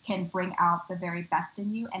can bring out the very best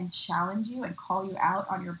in you and challenge you and call you out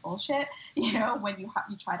on your bullshit, when you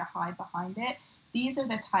try to hide behind it. These are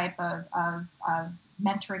the type of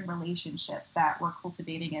mentoring relationships that we're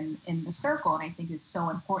cultivating in the circle, and I think is so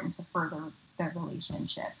important to further the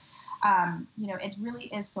relationship. It really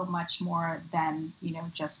is so much more than,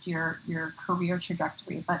 just your career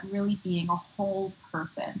trajectory, but really being a whole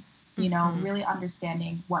person, really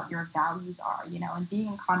understanding what your values are, and being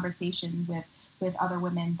in conversation with other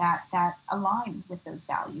women that align with those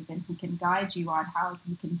values and who can guide you on how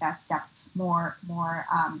you can best step more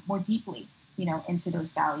deeply into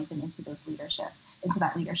those values and into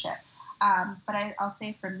that leadership. But I'll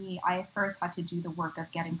say for me, I first had to do the work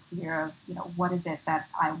of getting clear of, what is it that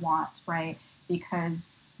I want, right?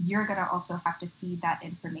 Because you're going to also have to feed that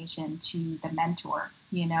information to the mentor,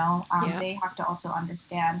 They have to also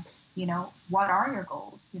understand, what are your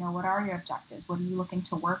goals? What are your objectives? What are you looking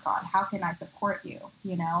to work on? How can I support you?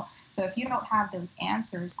 So if you don't have those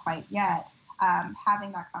answers quite yet,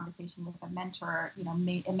 having that conversation with a mentor,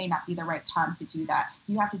 it may not be the right time to do that.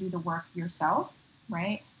 You have to do the work yourself,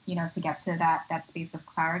 right? To get to that space of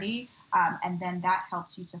clarity. And then that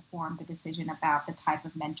helps you to form the decision about the type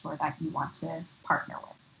of mentor that you want to partner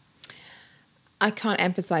with. I can't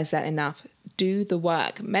emphasize that enough. Do the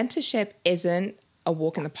work. Mentorship isn't a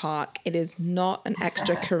walk in the park. It is not an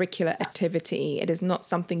extracurricular activity. It is not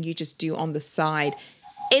something you just do on the side.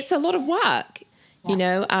 It's a lot of work.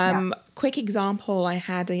 Quick example, I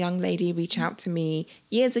had a young lady reach out to me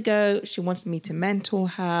years ago. She wanted me to mentor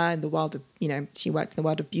her in the world of, she worked in the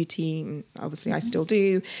world of beauty. And obviously, I still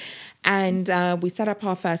do. And we set up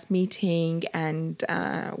our first meeting and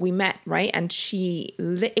we met, right? And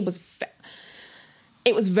it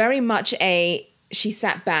was very much she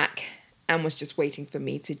sat back and was just waiting for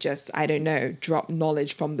me to just, I don't know, drop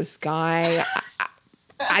knowledge from the sky.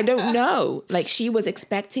 I don't know. Like, she was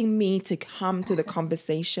expecting me to come to the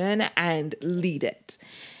conversation and lead it.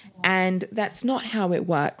 And that's not how it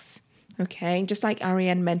works. Okay. Just like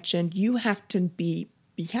Ariane mentioned, you have to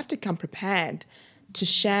come prepared to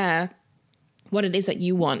share what it is that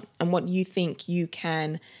you want and what you think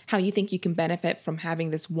how you think you can benefit from having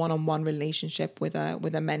this one-on-one relationship with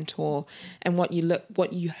a mentor, and what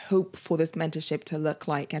you hope for this mentorship to look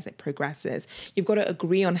like as it progresses. You've got to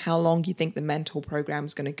agree on how long you think the mentor program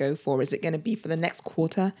is going to go for. Is it going to be for the next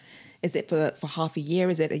quarter? Is it for half a year?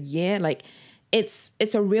 Is it a year? Like, it's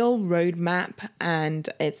a real roadmap, and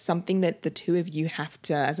it's something that the two of you have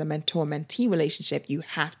to, as a mentor-mentee relationship, you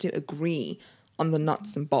have to agree on the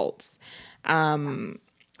nuts and bolts.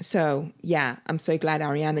 So yeah, I'm so glad,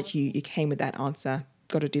 Ariane, that you came with that answer.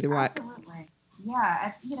 Got to do the work. Absolutely.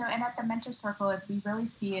 Yeah. And at the Mentor Circle, we really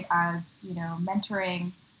see it as,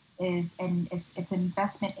 mentoring it's an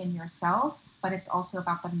investment in yourself, but it's also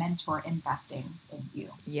about the mentor investing in you.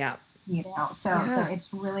 Yeah. So it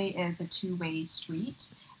really is a two-way street.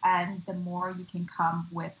 And the more you can come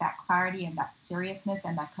with that clarity and that seriousness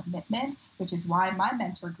and that commitment, which is why my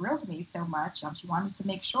mentor grilled me so much. She wanted to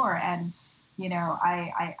make sure. And,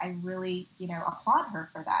 I really, applaud her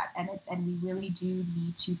for that. And we really do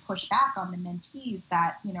need to push back on the mentees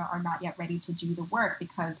that, are not yet ready to do the work,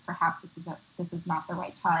 because perhaps this is not the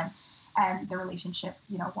right time. And the relationship,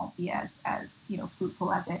 won't be as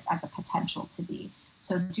fruitful as the potential to be.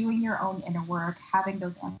 So doing your own inner work, having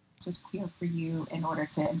those answers clear for you in order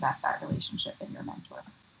to invest that relationship in your mentor.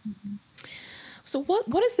 Mm-hmm. So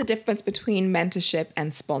what is the difference between mentorship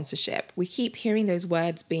and sponsorship? We keep hearing those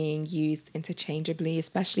words being used interchangeably,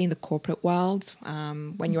 especially in the corporate world,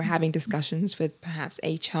 when you're having discussions with perhaps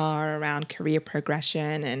HR around career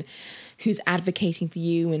progression and who's advocating for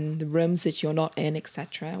you in the rooms that you're not in,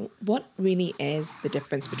 etc. What really is the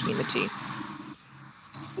difference between the two?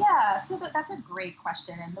 Yeah, so that's a great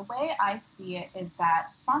question. And the way I see it is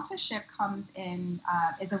that sponsorship comes in,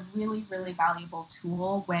 is a really, really valuable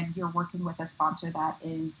tool when you're working with a sponsor that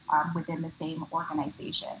is within the same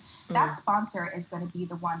organization. Mm. That sponsor is going to be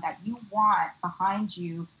the one that you want behind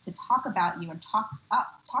you to talk about you and talk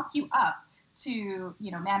you up to,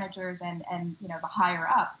 managers and the higher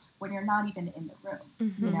ups when you're not even in the room,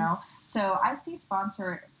 mm-hmm. So I see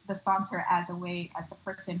the sponsor as the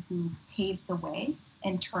person who paves the way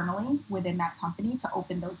internally within that company to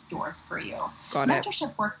open those doors for you.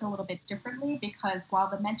 Mentorship works a little bit differently, because while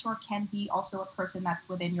the mentor can be also a person that's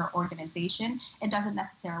within your organization, it doesn't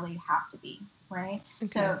necessarily have to be, right?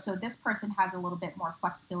 Okay. So this person has a little bit more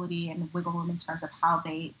flexibility and wiggle room in terms of how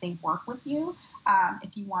they work with you.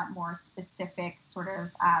 If you want more specific sort of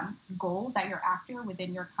goals that you're after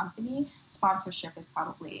within your company, sponsorship is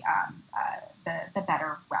probably the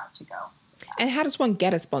better route to go. And how does one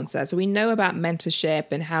get a sponsor? So we know about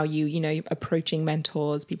mentorship and how you're approaching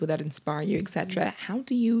mentors, people that inspire you, etc. How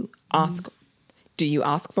do you ask? Do you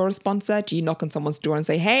ask for a sponsor? Do you knock on someone's door and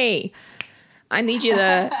say, "Hey, I need you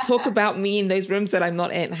to talk about me in those rooms that I'm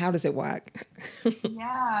not in. How does it work?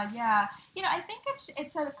 Yeah. I think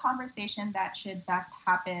it's a conversation that should best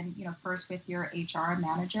happen, first with your HR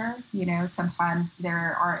manager. Sometimes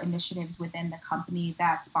there are initiatives within the company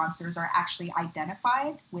that sponsors are actually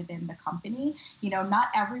identified within the company. Not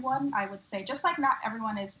everyone, I would say, just like not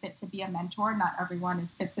everyone is fit to be a mentor, not everyone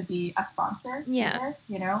is fit to be a sponsor either,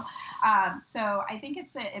 So I think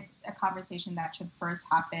it's a conversation that should first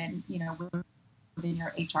happen, within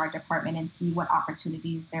your HR department and see what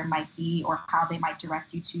opportunities there might be or how they might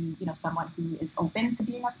direct you to, someone who is open to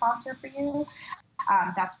being a sponsor for you.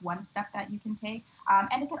 That's one step that you can take.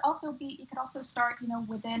 And you could also start,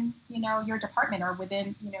 within, your department or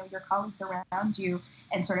within, your colleagues around you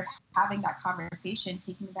and sort of having that conversation,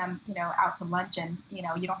 taking them, out to lunch and, you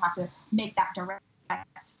don't have to make that direct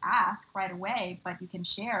ask right away, but you can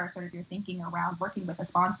share sort of your thinking around working with a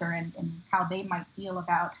sponsor and how they might feel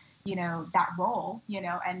about, that role,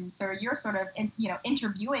 and so you're sort of,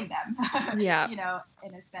 interviewing them,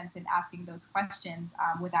 in a sense, and asking those questions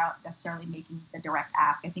without necessarily making the direct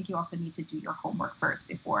ask. I think you also need to do your homework first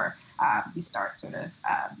before you start sort of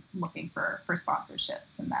looking for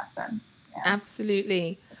sponsorships in that sense. Yeah.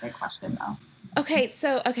 Absolutely. That's a big question though. Okay,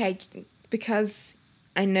 because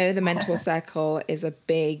I know the mentor circle is a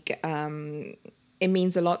big, it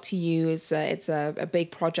means a lot to you. It's a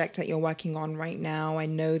big project that you're working on right now. I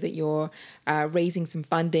know that you're raising some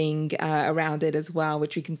funding around it as well,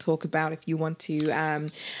 which we can talk about if you want to.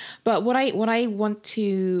 But what I want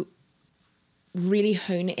to really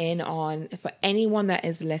hone in on, for anyone that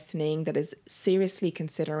is listening that is seriously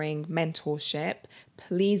considering mentorship,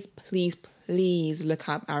 please look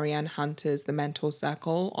up Ariane Hunter's The Mentor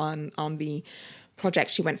Circle on the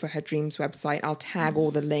Project She Went for Her Dreams website. I'll tag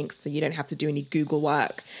all the links so you don't have to do any Google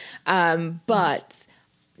work. But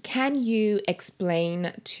can you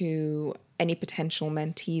explain to any potential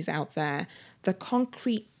mentees out there the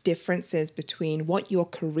concrete differences between what your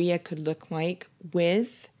career could look like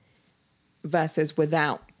with versus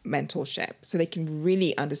without mentorship, so they can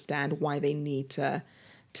really understand why they need to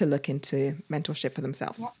look into mentorship for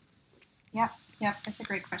themselves? Yep. That's a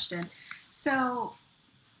great question. So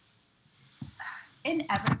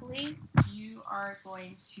inevitably, you are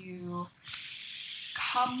going to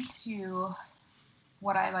come to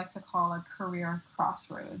what I like to call a career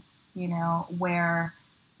crossroads, where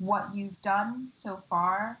what you've done so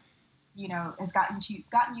far, has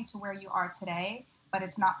gotten you to where you are today, but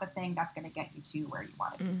it's not the thing that's going to get you to where you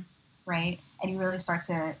want to be, right? And you really start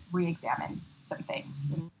to re-examine some things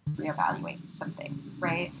and reevaluate some things,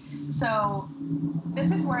 right? So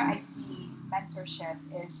this is where I see mentorship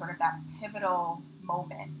is sort of that pivotal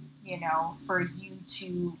moment, for you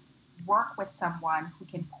to work with someone who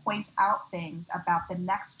can point out things about the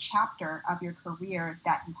next chapter of your career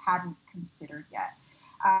that you hadn't considered yet.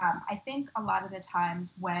 I think a lot of the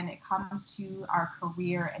times when it comes to our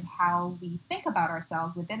career and how we think about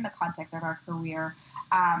ourselves within the context of our career,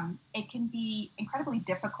 it can be incredibly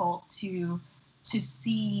difficult to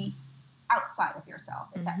see outside of yourself,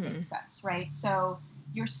 if that makes sense, right? So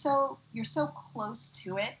you're so close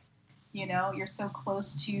to it, you're so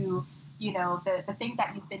close to, the things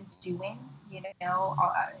that you've been doing,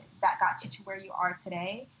 that got you to where you are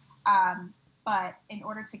today. But in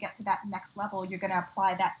order to get to that next level, you're going to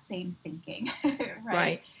apply that same thinking,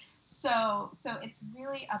 right? So it's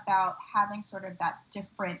really about having sort of that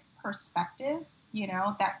different perspective,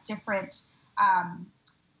 that different,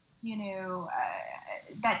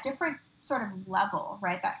 that different sort of level,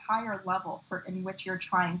 right? That higher level in which you're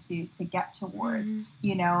trying to get towards,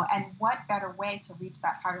 and what better way to reach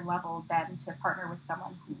that higher level than to partner with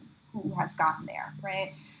someone who has gotten there,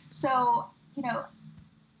 right? So,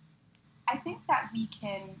 I think that we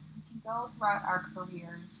can go throughout our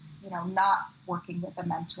careers, not working with a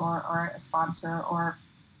mentor or a sponsor or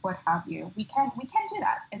what have you. We can do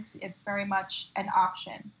that. It's very much an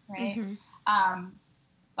option, right?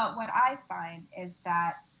 But what I find is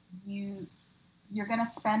that you're going to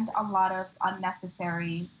spend a lot of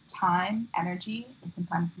unnecessary time, energy, and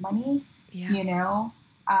sometimes money,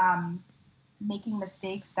 making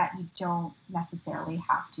mistakes that you don't necessarily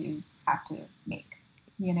have to make.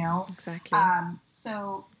 Exactly.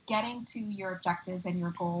 So getting to your objectives and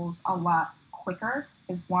your goals a lot quicker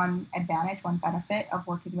is one advantage, one benefit of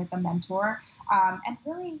working with a mentor, and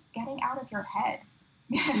really getting out of your head.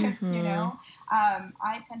 I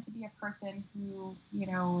tend to be a person who,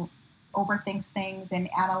 overthinks things and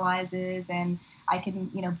analyzes, and I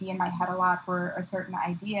can, be in my head a lot for a certain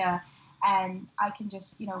idea, and I can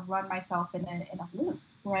just, run myself in a loop,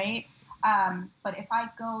 right? But if I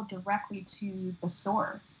go directly to the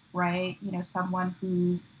source, right, someone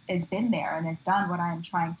who is been there and has done what I'm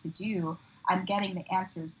trying to do, I'm getting the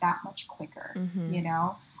answers that much quicker. You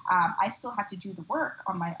know, I still have to do the work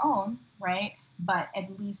on my own, right? But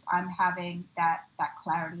at least I'm having that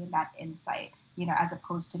clarity and that insight, you know, as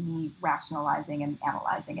opposed to me rationalizing and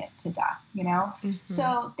analyzing it to death, you know?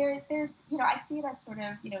 So there's, you know, I see it as sort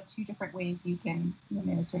of, you know, two different ways you can, you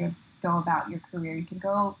know, sort of go about your career. You can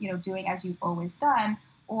go, you know, doing as you've always done,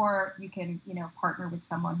 or you can, you know, partner with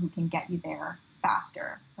someone who can get you there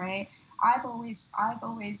faster, right? I've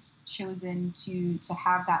always chosen to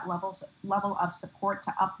have that level of support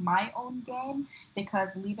to up my own game,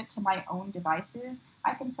 because leave it to my own devices,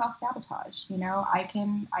 I can self-sabotage. You know, I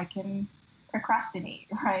can procrastinate,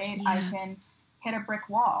 right? Yeah. I can hit a brick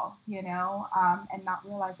wall, you know, and not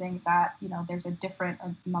realizing that, you know, there's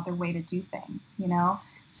another way to do things, you know.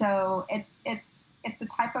 So it's a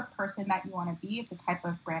type of person that you want to be. It's a type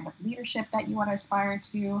of brand of leadership that you want to aspire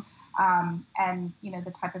to, and, you know,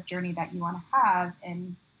 the type of journey that you want to have,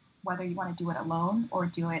 and whether you want to do it alone or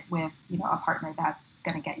do it with, you know, a partner that's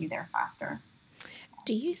going to get you there faster.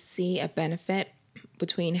 Do you see a benefit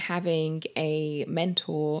between having a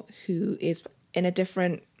mentor who is in a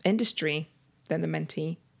different industry than the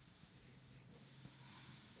mentee?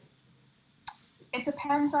 It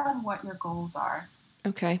depends on what your goals are.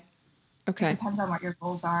 Okay. It depends on what your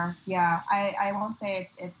goals are. Yeah, I won't say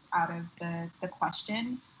it's out of the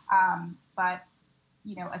question, but,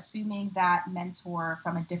 you know, assuming that mentor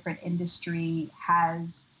from a different industry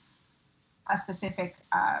has a specific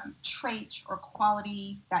trait or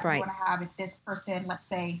quality that you want to have. If this person, let's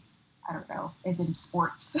say, I don't know, is in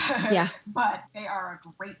sports, yeah, but they are a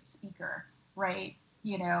great speaker, right?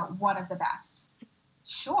 You know, one of the best.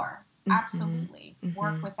 Sure. Absolutely.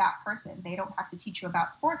 Work with that person. They don't have to teach you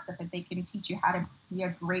about sports, but they can teach you how to be a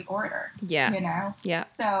great orator. Yeah. You know? Yeah.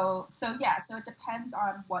 So it depends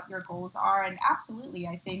on what your goals are. And absolutely,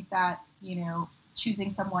 I think that, you know, choosing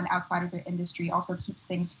someone outside of your industry also keeps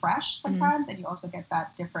things fresh sometimes, and you also get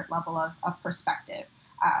that different level of perspective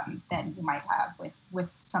than you might have with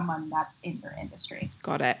someone that's in your industry.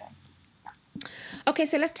 Got it. Okay,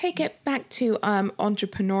 so let's take it back to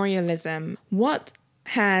entrepreneurialism. What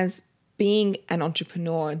has being an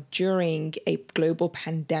entrepreneur during a global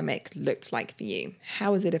pandemic looked like for you?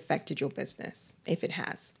 How has it affected your business, if it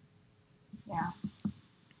has? Yeah.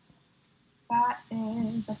 That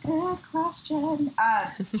is a good question.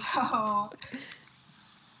 So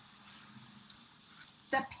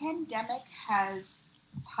the pandemic has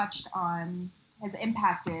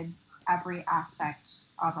impacted every aspect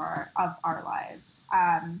of our lives.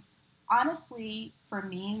 Honestly, for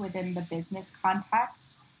me, within the business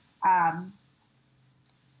context,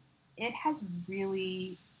 it has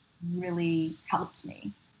really, really helped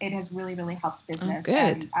me. It has really, really helped business. Oh,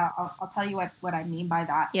 good. And I'll tell you what I mean by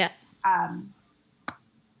that. Yeah.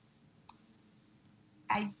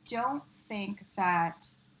 I don't think that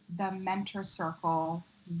the mentor circle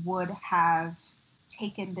would have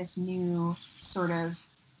taken this new sort of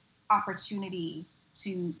opportunity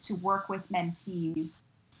to work with mentees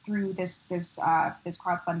through this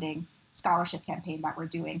crowdfunding scholarship campaign that we're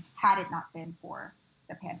doing, had it not been for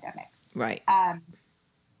the pandemic. Right.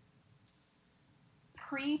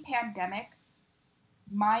 Pre-pandemic,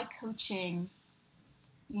 my coaching,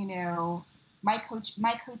 you know, my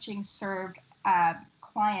coaching served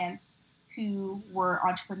clients who were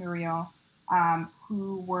entrepreneurial,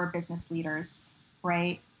 who were business leaders,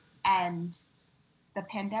 right? And the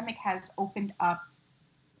pandemic has opened up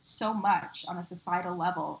so much on a societal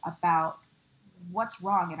level about what's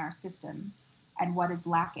wrong in our systems and what is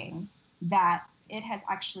lacking, that it has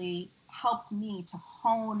actually helped me to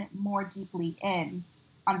hone more deeply in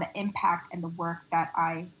on the impact and the work that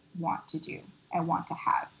I want to do and want to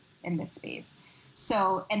have in this space.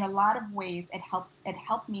 So in a lot of ways, it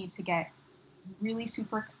helped me to get really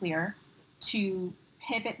super clear, to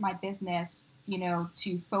pivot my business, you know,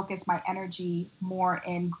 to focus my energy more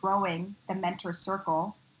in growing the mentor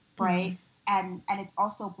circle, right? And it's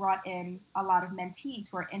also brought in a lot of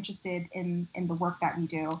mentees who are interested in the work that we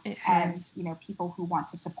do, and, you know, people who want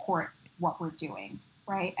to support what we're doing,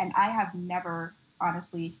 right? And I have never,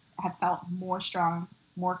 honestly, have felt more strong,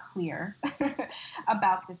 more clear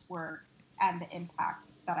about this work and the impact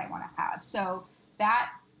that I want to have. So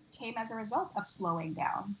that came as a result of slowing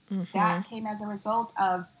down. That came as a result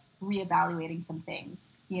of reevaluating some things,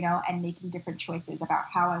 you know, and making different choices about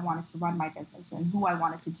how I wanted to run my business and who I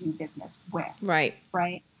wanted to do business with. Right.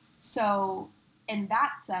 Right. So in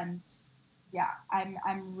that sense, yeah,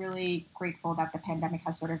 I'm really grateful that the pandemic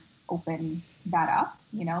has sort of opened that up,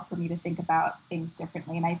 you know, for me to think about things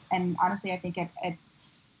differently. And honestly, I think it's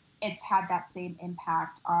had that same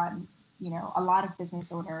impact on a lot of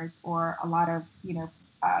business owners or a lot of,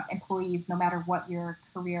 employees, no matter what your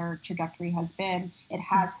career trajectory has been, it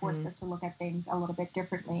has forced us to look at things a little bit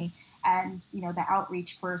differently. And, the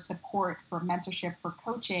outreach for support, for mentorship, for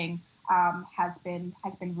coaching has been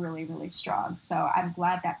really, really strong. So I'm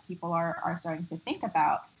glad that people are starting to think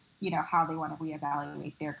about, how they want to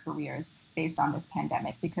reevaluate their careers based on this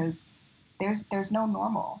pandemic, because there's no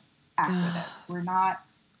normal after this. We're not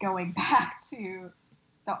going back to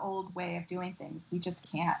the old way of doing things. We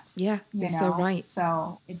just can't. Yeah, you're so right.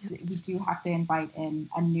 So we do have to invite in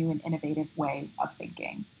a new and innovative way of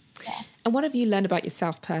thinking. Yeah. And what have you learned about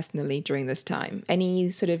yourself personally during this time?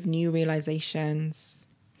 Any sort of new realizations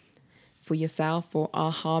for yourself or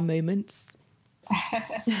aha moments?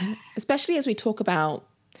 Especially as we talk about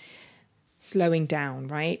slowing down,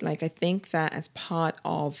 right? Like, I think that as part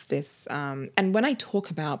of this, and when I talk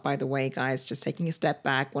about, by the way, guys, just taking a step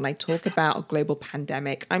back, when I talk about a global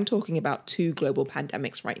pandemic, I'm talking about two global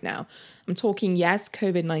pandemics right now. I'm talking, yes,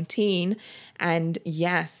 COVID-19, and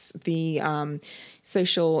yes, the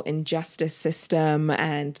social injustice system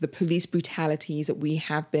and the police brutalities that we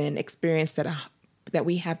have been experiencing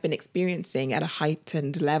at a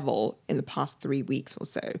heightened level in the past 3 weeks or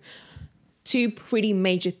so. Two pretty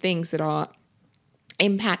major things that are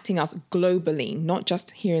impacting us globally, not just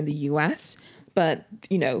here in the US, but,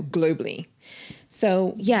 globally.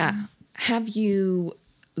 So, yeah, have you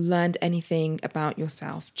learned anything about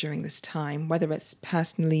yourself during this time, whether it's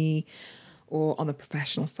personally or on the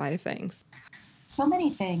professional side of things? So many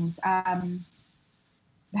things.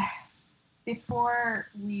 Before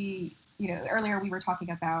earlier we were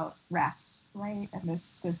talking about rest, right? And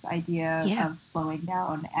this idea of slowing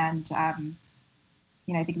down. And,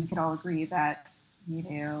 I think we could all agree that,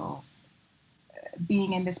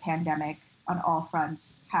 being in this pandemic on all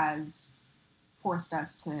fronts has forced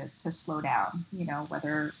us to slow down,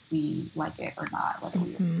 whether we like it or not, whether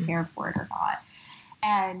we are prepared for it or not.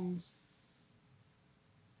 And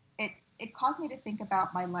it caused me to think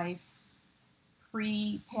about my life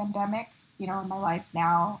pre-pandemic, in my life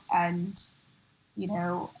now. And,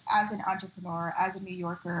 as an entrepreneur, as a New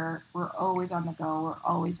Yorker, we're always on the go. We're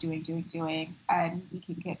always doing, and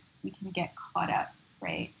we can get caught up,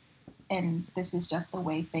 right? And this is just the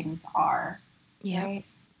way things are, right?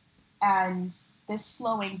 And this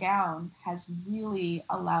slowing down has really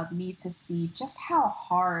allowed me to see just how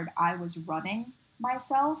hard I was running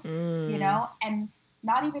myself, and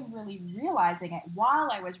not even really realizing it while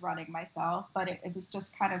I was running myself, but it was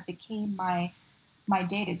just kind of became my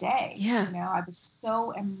day to day. I was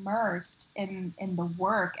so immersed in the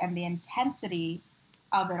work and the intensity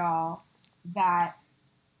of it all that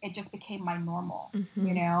it just became my normal,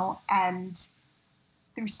 and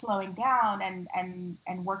through slowing down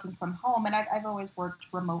and working from home. And I've always worked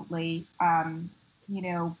remotely,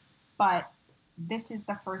 but this is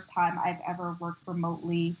the first time I've ever worked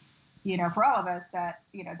remotely, for all of us that,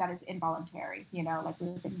 that is involuntary, like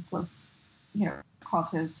we've been close, called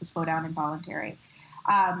to slow down involuntary.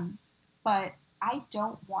 But I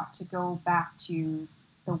don't want to go back to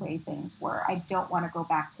the way things were. I don't want to go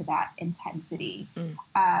back to that intensity.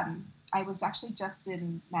 I was actually just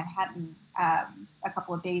in Manhattan a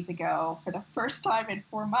couple of days ago for the first time in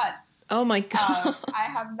 4 months. Oh my God. I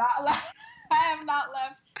have not left my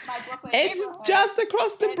Brooklyn It's neighborhood. just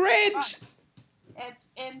across the bridge. It's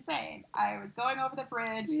insane. I was going over the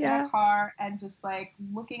bridge in a car and just like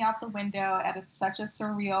looking out the window at such a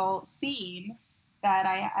surreal scene that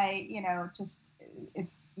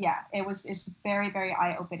it's very, very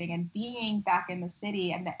eye-opening. And being back in the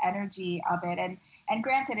city and the energy of it, and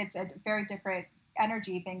granted, it's a very different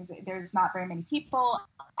energy. There's not very many people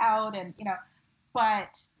out, and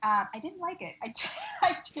but I didn't like it. I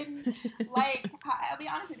didn't like. I'll be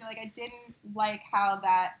honest with you. Like, I didn't like how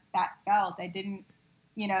that felt. I didn't.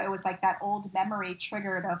 It was like that old memory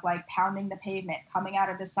triggered of like pounding the pavement, coming out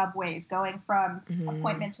of the subways, going from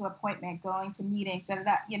appointment to appointment, going to meetings, like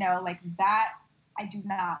that. I do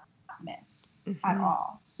not miss at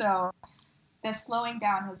all. So the slowing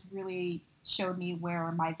down has really showed me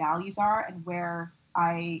where my values are and where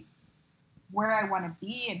I want to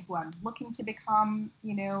be and who I'm looking to become,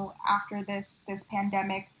 after this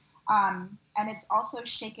pandemic. And it's also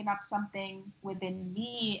shaken up something within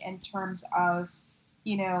me in terms of,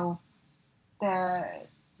 the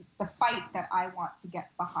fight that I want to get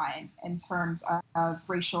behind in terms of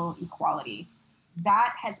racial equality.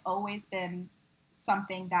 That has always been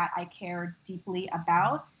something that I care deeply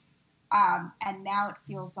about. And now it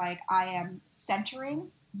feels like I am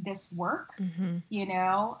centering this work, in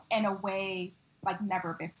a way like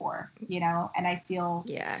never before, and I feel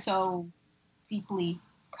so deeply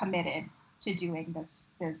committed to doing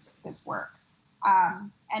this work.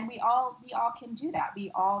 And we all can do that.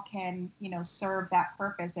 We all can, serve that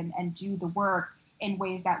purpose and do the work in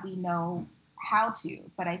ways that we know how to.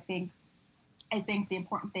 But I think the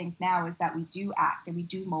important thing now is that we do act and we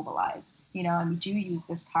do mobilize, and we do use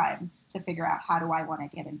this time to figure out, how do I want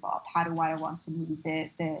to get involved? How do I want to move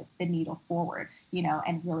the needle forward,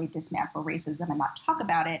 and really dismantle racism and not talk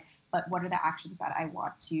about it, but what are the actions that I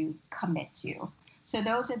want to commit to? So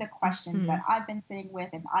those are the questions that I've been sitting with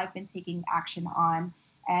and I've been taking action on.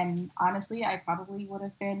 And honestly, I probably would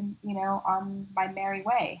have been, on my merry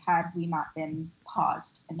way had we not been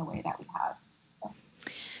paused in the way that we have.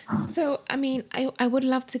 So, I mean, I would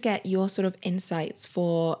love to get your sort of insights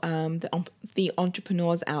for the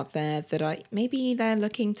entrepreneurs out there that are maybe they're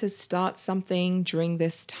looking to start something during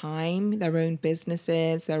this time, their own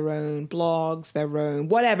businesses, their own blogs, their own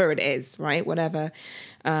whatever it is, right? Whatever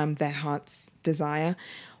their hearts desire.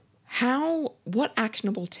 What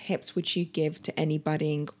actionable tips would you give to any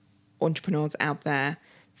budding entrepreneurs out there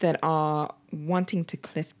that are wanting to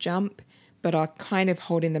cliff jump, but are kind of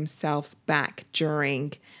holding themselves back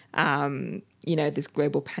during, this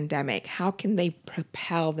global pandemic? How can they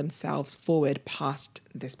propel themselves forward past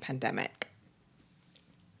this pandemic?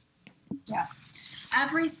 Yeah.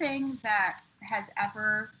 Everything that has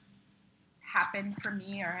ever happened for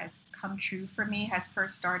me or has come true for me has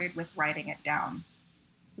first started with writing it down.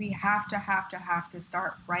 We have to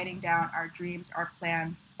start writing down our dreams, our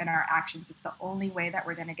plans, and our actions. It's the only way that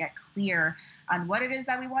we're going to get clear on what it is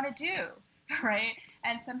that we want to do, right?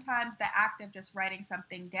 And sometimes the act of just writing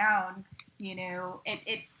something down,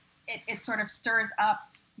 it sort of stirs up,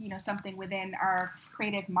 something within our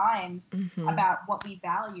creative minds about what we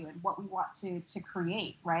value and what we want to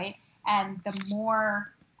create, right? And the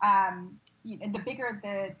more, the bigger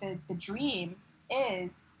the dream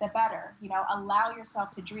is, the better. Allow yourself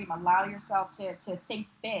to dream, allow yourself to think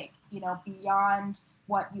big, beyond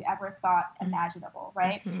what you ever thought imaginable,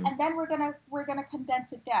 right? And then we're gonna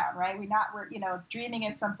condense it down, right? Dreaming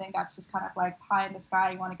is something that's just kind of like pie in the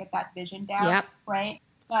sky. You want to get that vision down, right?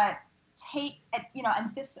 But take it,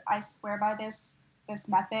 and this, I swear by this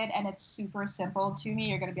method, and it's super simple to me.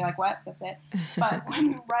 You're gonna be like, what? That's it. But when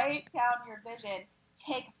you write down your vision,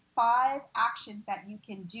 take 5 actions that you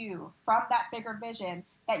can do from that bigger vision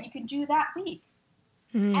that you can do that week,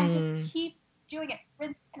 and just keep doing it,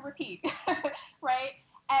 rinse and repeat, right?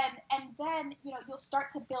 And then you'll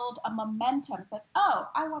start to build a momentum. It's like, oh,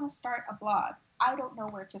 I want to start a blog. I don't know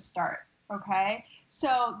where to start. Okay,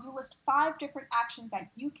 so you list 5 different actions that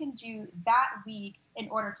you can do that week in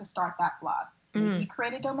order to start that blog. Maybe you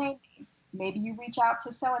create a domain name. Maybe you reach out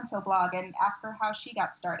to so-and-so blog and ask her how she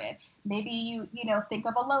got started. Maybe you think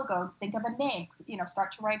of a logo, think of a name,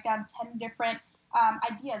 start to write down 10 different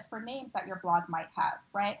ideas for names that your blog might have,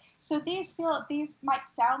 right? So these might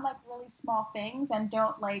sound like really small things, and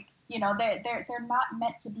don't they're not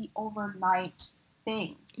meant to be overnight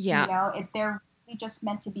things. Yeah. They're just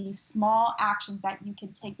meant to be small actions that you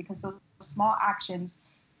can take, because those small actions,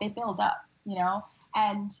 they build up.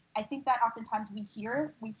 And I think that oftentimes we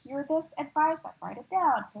hear this advice, like write it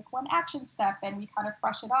down, take 1 action step, and we kind of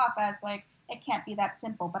brush it off as like, it can't be that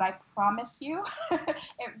simple. But I promise you,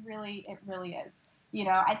 it really is.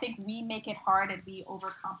 I think we make it hard and we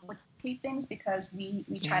overcomplicate things because we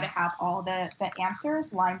try to have all the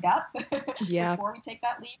answers lined up before we take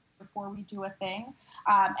that leap, before we do a thing.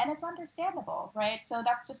 And it's understandable, right? So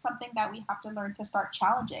that's just something that we have to learn to start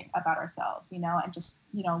challenging about ourselves, and just,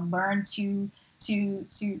 learn to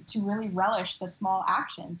really relish the small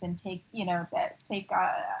actions and take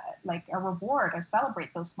like a reward or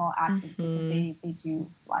celebrate those small actions, because they do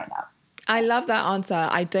line up. I love that answer.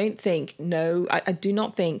 I do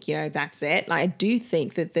not think, that's it. Like, I do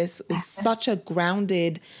think that this is such a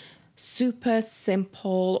grounded, super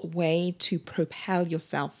simple way to propel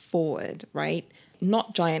yourself forward, right?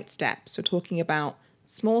 Not giant steps. We're talking about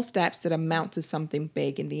small steps that amount to something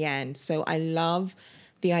big in the end. So I love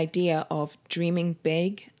the idea of dreaming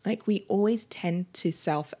big. Like, we always tend to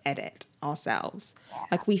self-edit ourselves.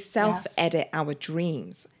 Like, we self-edit our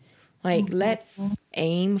dreams. Like, let's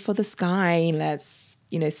aim for the sky. Let's,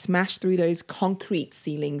 smash through those concrete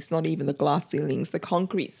ceilings, not even the glass ceilings, the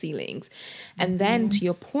concrete ceilings. And then, to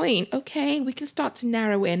your point, okay, we can start to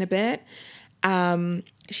narrow in a bit.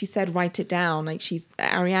 She said, write it down. Like,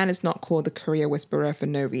 Ariane is not called the career whisperer for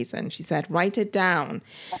no reason. She said, write it down.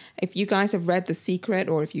 If you guys have read The Secret,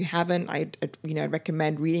 or if you haven't, I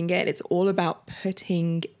recommend reading it. It's all about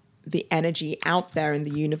putting the energy out there in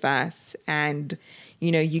the universe, and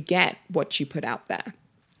you get what you put out there.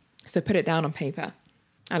 So put it down on paper.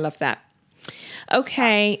 I love that.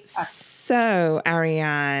 Okay, so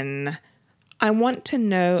Ariane, I want to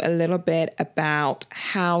know a little bit about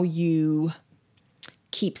how you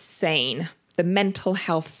keep sane, the mental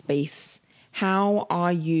health space. How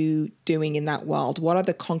are you doing in that world? What are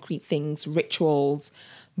the concrete things, rituals,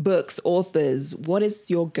 books, authors? What are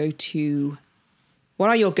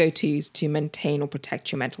your go-tos to maintain or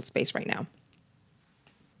protect your mental space right now?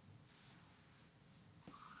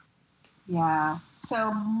 Yeah.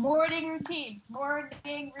 So morning routines.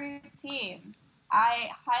 I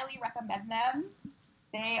highly recommend them.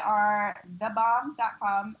 They are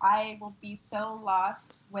thebomb.com. I will be so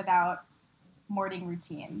lost without morning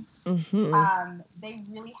routines. They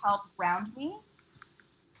really help ground me.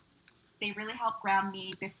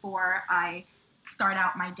 Before I start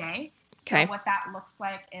out my day. Okay. So what that looks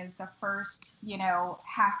like is the first,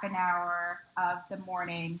 half an hour of the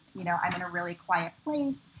morning, I'm in a really quiet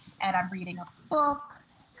place and I'm reading a book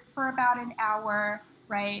for about an hour,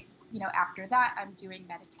 right? After that, I'm doing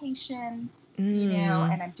meditation,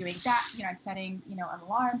 and I'm doing that, I'm setting, an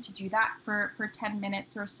alarm to do that for 10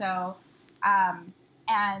 minutes or so.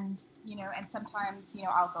 And sometimes,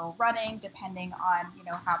 I'll go running depending on,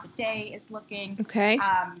 how the day is looking. Okay.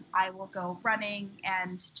 I will go running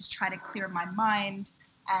and just try to clear my mind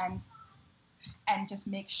and just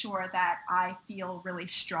make sure that I feel really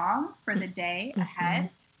strong for the day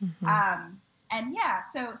ahead. And yeah,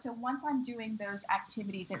 so once I'm doing those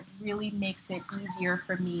activities, it really makes it easier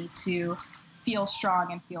for me to feel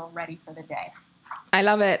strong and feel ready for the day. I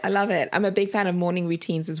love it. I'm a big fan of morning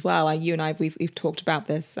routines as well. You and I, we've talked about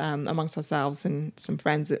this amongst ourselves and some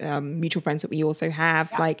friends, mutual friends that we also have.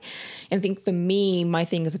 Yeah. And I think for me, my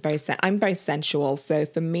thing is I'm very sensual. So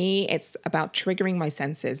for me, it's about triggering my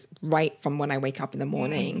senses right from when I wake up in the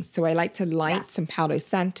morning. So I like to light some Palo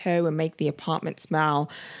Santo and make the apartment smell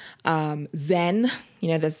zen.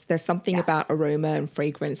 There's something about aroma and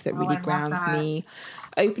fragrance that really grounds me.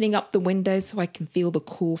 Opening up the windows so I can feel the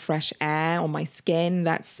cool, fresh air on my skin.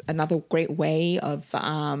 That's another great way of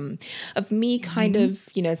me kind of,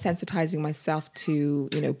 sensitizing myself to,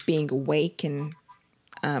 being awake and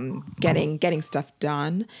getting stuff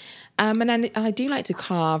done. And I do like to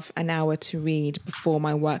carve an hour to read before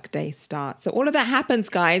my work day starts. So all of that happens,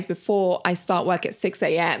 guys, before I start work at 6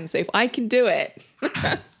 a.m. So if I can do it,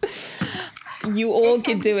 you all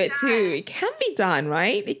can do it too. It can be done,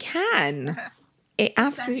 right? It can. It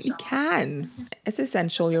absolutely can. It's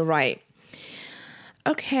essential. You're right.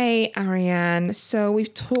 Okay, Ariane. So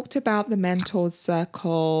we've talked about the mentor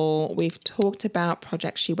circle. We've talked about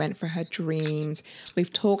projects she went for her dreams.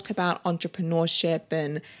 We've talked about entrepreneurship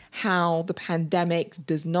and how the pandemic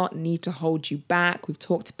does not need to hold you back. We've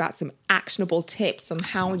talked about some actionable tips on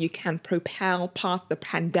how you can propel past the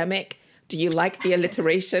pandemic. Do you like the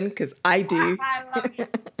alliteration? Because I do. I love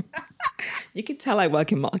it. You can tell I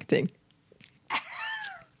work in marketing.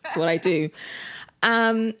 That's what I do.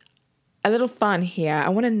 A little fun here. I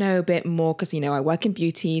want to know a bit more because, I work in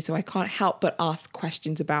beauty, so I can't help but ask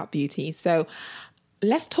questions about beauty. So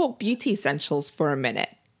let's talk beauty essentials for a minute.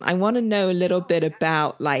 I want to know a little bit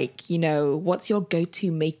about what's your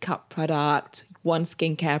go-to makeup product, one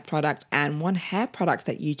skincare product, and one hair product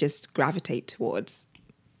that you just gravitate towards.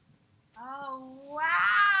 Oh, wow.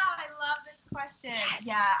 I love this question. Yes.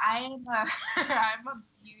 Yeah, I'm a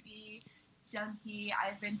beauty junkie.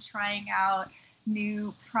 I've been trying out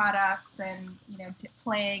new products and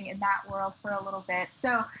playing in that world for a little bit.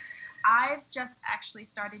 So I've just actually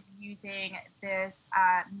started using this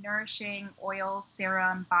nourishing oil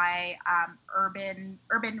serum by Urban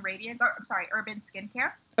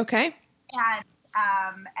Skincare. Okay. And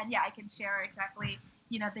yeah, I can share exactly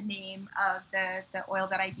the name of the oil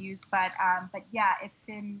that I use, but yeah, it's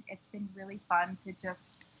been really fun to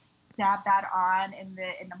just dab that on in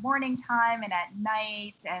the morning time and at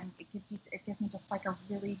night, and it gives me just like a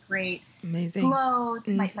really great amazing glow,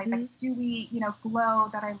 like dewy glow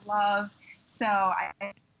that I love. So I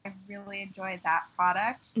really enjoyed that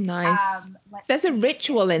product. Nice. There's a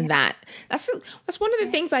ritual in that. That's one of the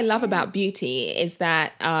things I love about beauty is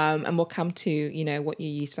that, and we'll come to what you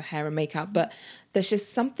use for hair and makeup, but there's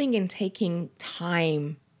just something in taking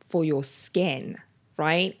time for your skin,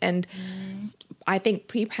 right? And I think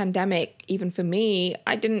pre-pandemic, even for me,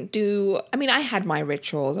 I had my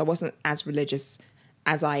rituals. I wasn't as religious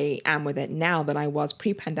as I am with it now than I was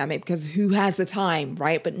pre-pandemic, because who has the time,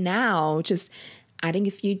 right? But now just adding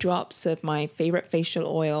a few drops of my favorite facial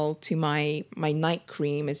oil to my night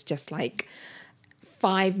cream is just like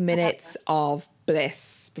 5 minutes of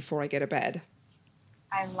bliss before I go to bed.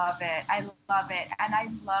 I love it. I love it. And I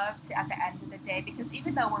love to, at the end of the day, because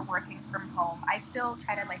even though we're working from home, I still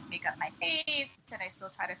try to like make up my face and I still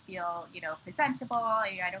try to feel, presentable.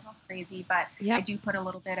 I don't go crazy, but I Yep. do put a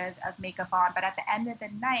little bit of makeup on. But at the end of the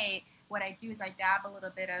night, what I do is I dab a little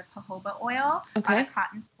bit of jojoba oil on a Okay.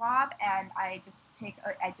 cotton swab, and I just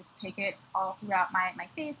take it all throughout my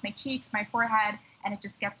face, my cheeks, my forehead, and it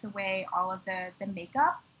just gets away all of the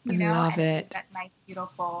makeup, I love and it gives it. that nice,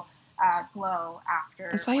 beautiful glow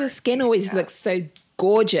That's why your afterwards skin too. always So, looks so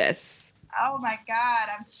gorgeous. oh my God,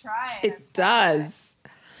 I'm trying. I'm It trying to does.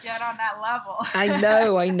 get on that level.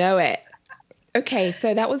 I know it. Okay,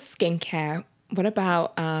 so that was skincare. What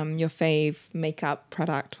about your fave makeup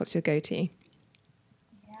product? What's your go-to?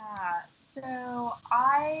 Yeah. So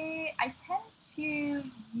I tend to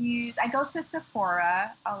I go to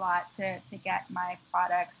Sephora a lot to get my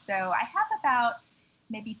products. So I have about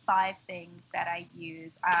maybe 5 things that I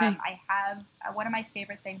use. Okay. I have one of my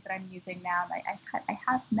favorite things that I'm using now that I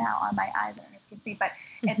have now on my eyes. I don't know if you can see, but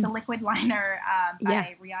it's a liquid liner Yeah.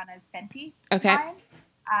 by Rihanna's Fenty Okay. line.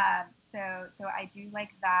 So I do like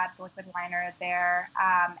that, the liquid liner there.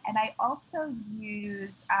 And I also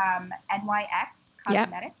use NYX Yep.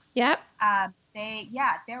 Cosmetics. Yep.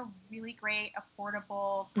 They're really great,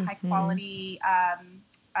 affordable, high Mm-hmm. quality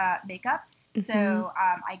makeup. So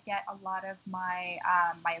Mm-hmm. I get a lot of my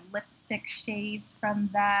lipstick shades from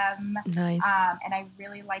them, Nice. and I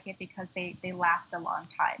really like it because they last a long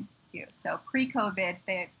time too. So pre-COVID,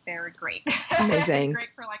 they're great. Amazing. Great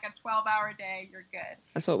for like a 12-hour day. You're good.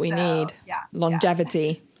 That's what we So need. yeah.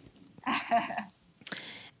 Longevity.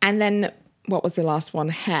 And then what was the last one?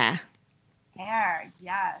 Hair. Hair,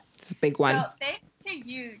 yes. It's a big So one. thanks to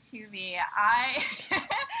you, to me, I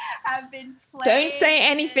have been Don't playing say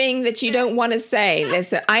anything that you don't want to say.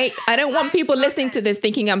 Listen, I don't want people listening to okay. this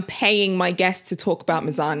thinking I'm paying my guests to talk about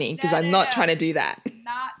Mizani because I'm not trying to do that.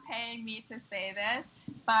 Not paying me to say this,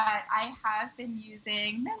 but I have been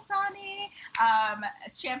using Mizani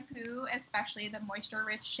shampoo, especially the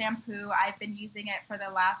moisture-rich shampoo. I've been using it for the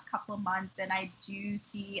last couple of months, and I do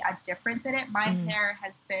see a difference in it. My hair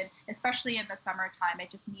has been, especially in the summertime,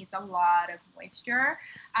 it just needs a lot of moisture.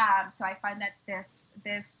 So I find that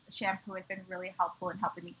this shampoo has been really helpful in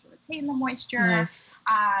helping me to retain the moisture. Nice.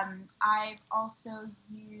 I've also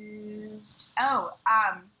used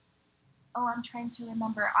I'm trying to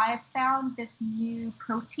remember. I found this new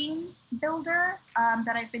protein builder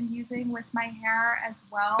that I've been using with my hair as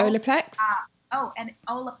well. Olaplex. And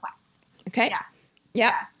Olaplex. Okay. Yes,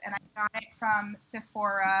 Yep. yes. And I got it from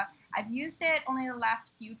Sephora. I've used it only the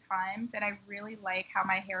last few times, and I really like how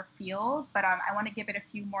my hair feels. But I want to give it a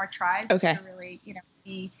few more tries Okay. to really,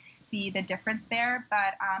 see the difference there.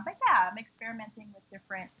 But yeah, I'm experimenting with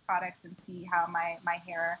different products and see how my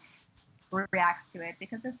hair reacts to it,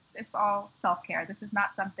 because it's all self-care. This is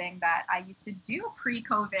not something that I used to do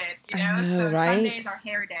pre-COVID, I know, so right? Sundays are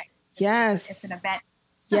hair day. It's an Yes. event.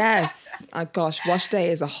 Yes. Oh gosh, wash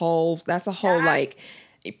day is that's a whole Yeah. like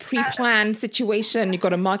pre-planned situation. You've got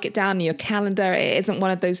to mark it down in your calendar. It isn't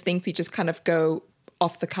one of those things you just kind of go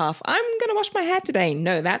off the cuff. I'm going to wash my hair today.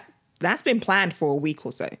 No, that's been planned for a week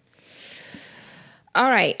or so. All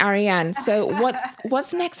right, Ariane. So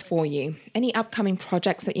what's next for you? Any upcoming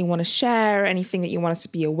projects that you want to share? Anything that you want us to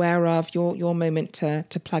be aware of? Your moment to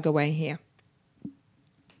plug away here.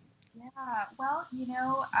 Yeah, well,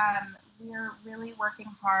 we're really working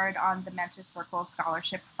hard on the Mentor Circle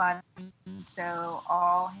Scholarship Fund, so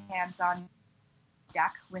all hands on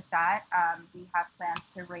deck with that. We have plans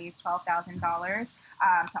to raise $12,000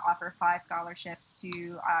 to offer 5 scholarships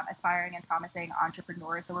to aspiring and promising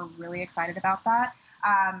entrepreneurs. So we're really excited about that.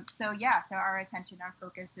 So our attention, our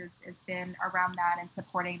focus has been around that and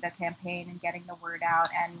supporting the campaign and getting the word out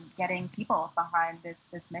and getting people behind this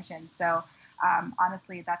mission. So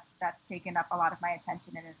honestly, that's taken up a lot of my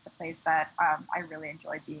attention, and it's a place that I really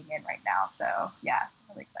enjoy being in right now. So yeah,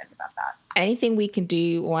 I'm really excited about that. Anything we can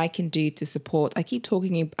do or I can do to support. I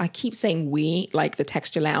keep saying we, like the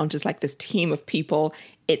Texture Lounge is like this team of people.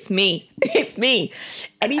 It's me. It's me.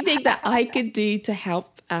 Anything that I could do to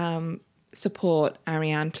help support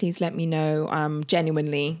Ariane, please let me know.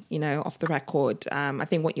 Genuinely, off the record. I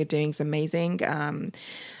think what you're doing is amazing.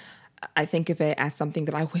 I think of it as something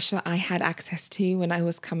that I wish that I had access to when I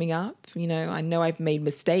was coming up. I know I've made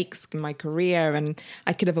mistakes in my career, and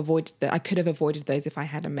I could have avoided those if I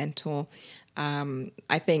had a mentor.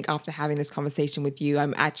 I think after having this conversation with you,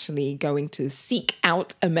 I'm actually going to seek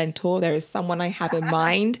out a mentor. There is someone I have in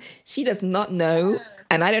mind. She does not know,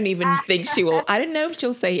 and I don't even think she will. I don't know if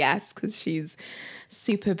she'll say yes, because she's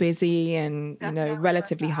super busy and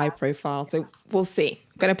relatively high profile. So we'll see.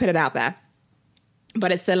 I'm going to put it out there.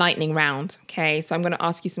 but it's the lightning round. Okay, so I'm going to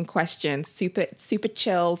ask you some questions. Super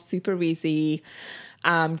chill, super easy.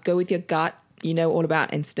 Go with your gut. You know all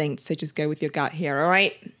about instinct, so just go with your gut here. All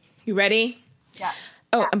right, you ready? Yeah.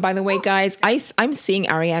 Oh, and by the way, guys, I'm seeing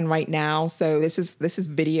Ariane right now. So this is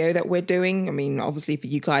video that we're doing. I mean, obviously for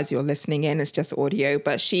you guys, you're listening in, it's just audio,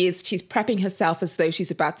 but she's prepping herself as though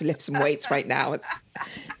she's about to lift some weights right now.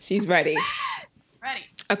 She's ready. Ready.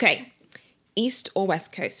 Okay. East or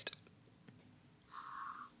West Coast?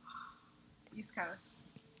 East Coast.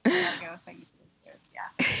 I gotta go with East Coast,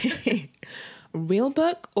 yeah. Real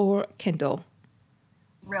book or Kindle?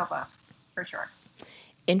 Real book, for sure.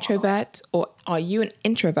 Introvert, or are you an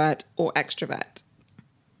introvert or extrovert?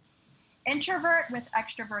 Introvert with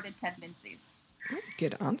extroverted tendencies.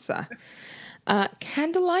 Good answer.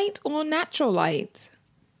 Candlelight or natural light?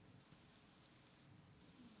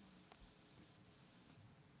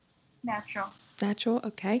 Natural. Natural,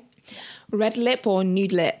 okay. Red lip or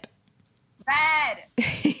nude lip? Red.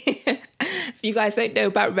 If you guys don't know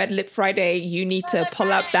about Red Lip Friday, you need to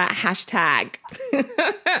pull up that hashtag.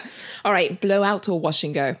 All right, blowout or wash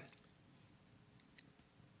and go?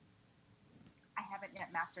 I haven't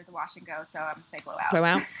yet mastered the wash and go, so I'm going to say blowout.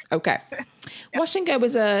 Blowout? Okay. Yep. Wash and go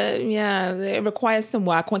is it requires some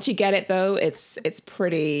work. Once you get it though, it's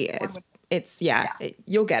pretty,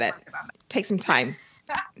 you'll get it. Take some time.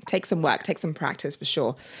 Take some work, take some practice for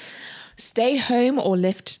sure. Stay home or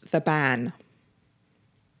lift the ban?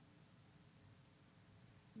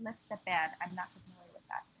 Lift the ban. I'm not familiar with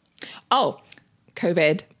that. Oh,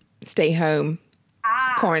 COVID, stay home,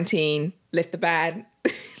 quarantine, lift the ban.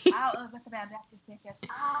 Lift the ban. Yes.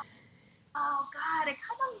 Oh, God. I kind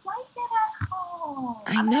of like it at home.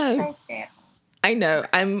 I know. Gonna stay at home. I know.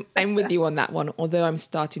 I'm with you on that one, although I'm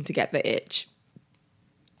starting to get the itch.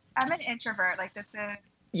 I'm an introvert. Like, this is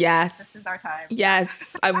our time.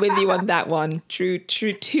 Yes, I'm with you on that one. True.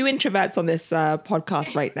 Two introverts on this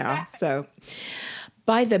podcast right now. So,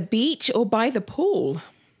 by the beach or by the pool?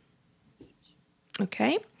 Beach.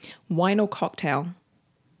 Okay. Wine or cocktail?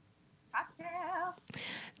 Cocktail.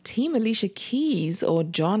 Team Alicia Keys or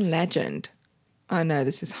John Legend? Oh no,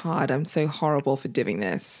 this is hard. I'm so horrible for doing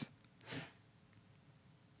this.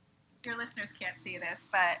 Your listeners can't see this,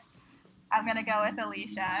 but I'm going to go with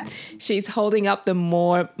Alicia. She's holding up the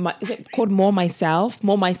is it called More Myself?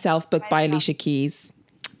 More Myself book by Alicia Keys.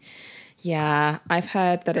 Yeah, I've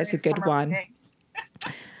heard that it's a good one.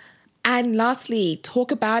 And lastly,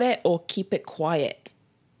 talk about it or keep it quiet?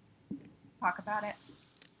 Talk about it.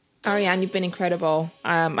 Ariane, you've been incredible.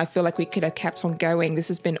 I feel like we could have kept on going. This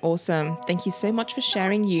has been awesome. Thank you so much for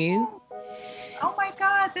sharing you. Oh my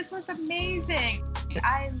God, this was amazing.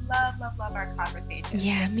 I love our conversation.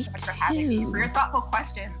 Yeah, me Thanks too. for having me, for your thoughtful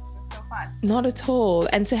questions. It was so fun. Not at all.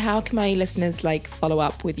 And so how can my listeners follow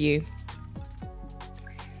up with you?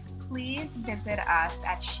 Please visit us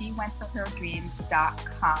at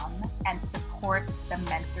shewentforherdreams.com and support the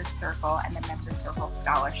Mentor Circle and the Mentor Circle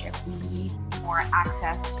Scholarship. We need more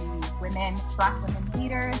access to women, Black women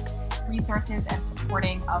leaders, resources, and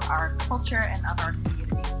supporting of our culture and of our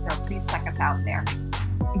community. So please check us out there.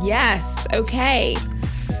 Yes. Okay.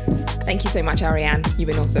 Thank you so much, Ariane. You've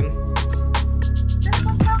been awesome. This was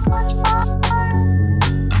so much fun.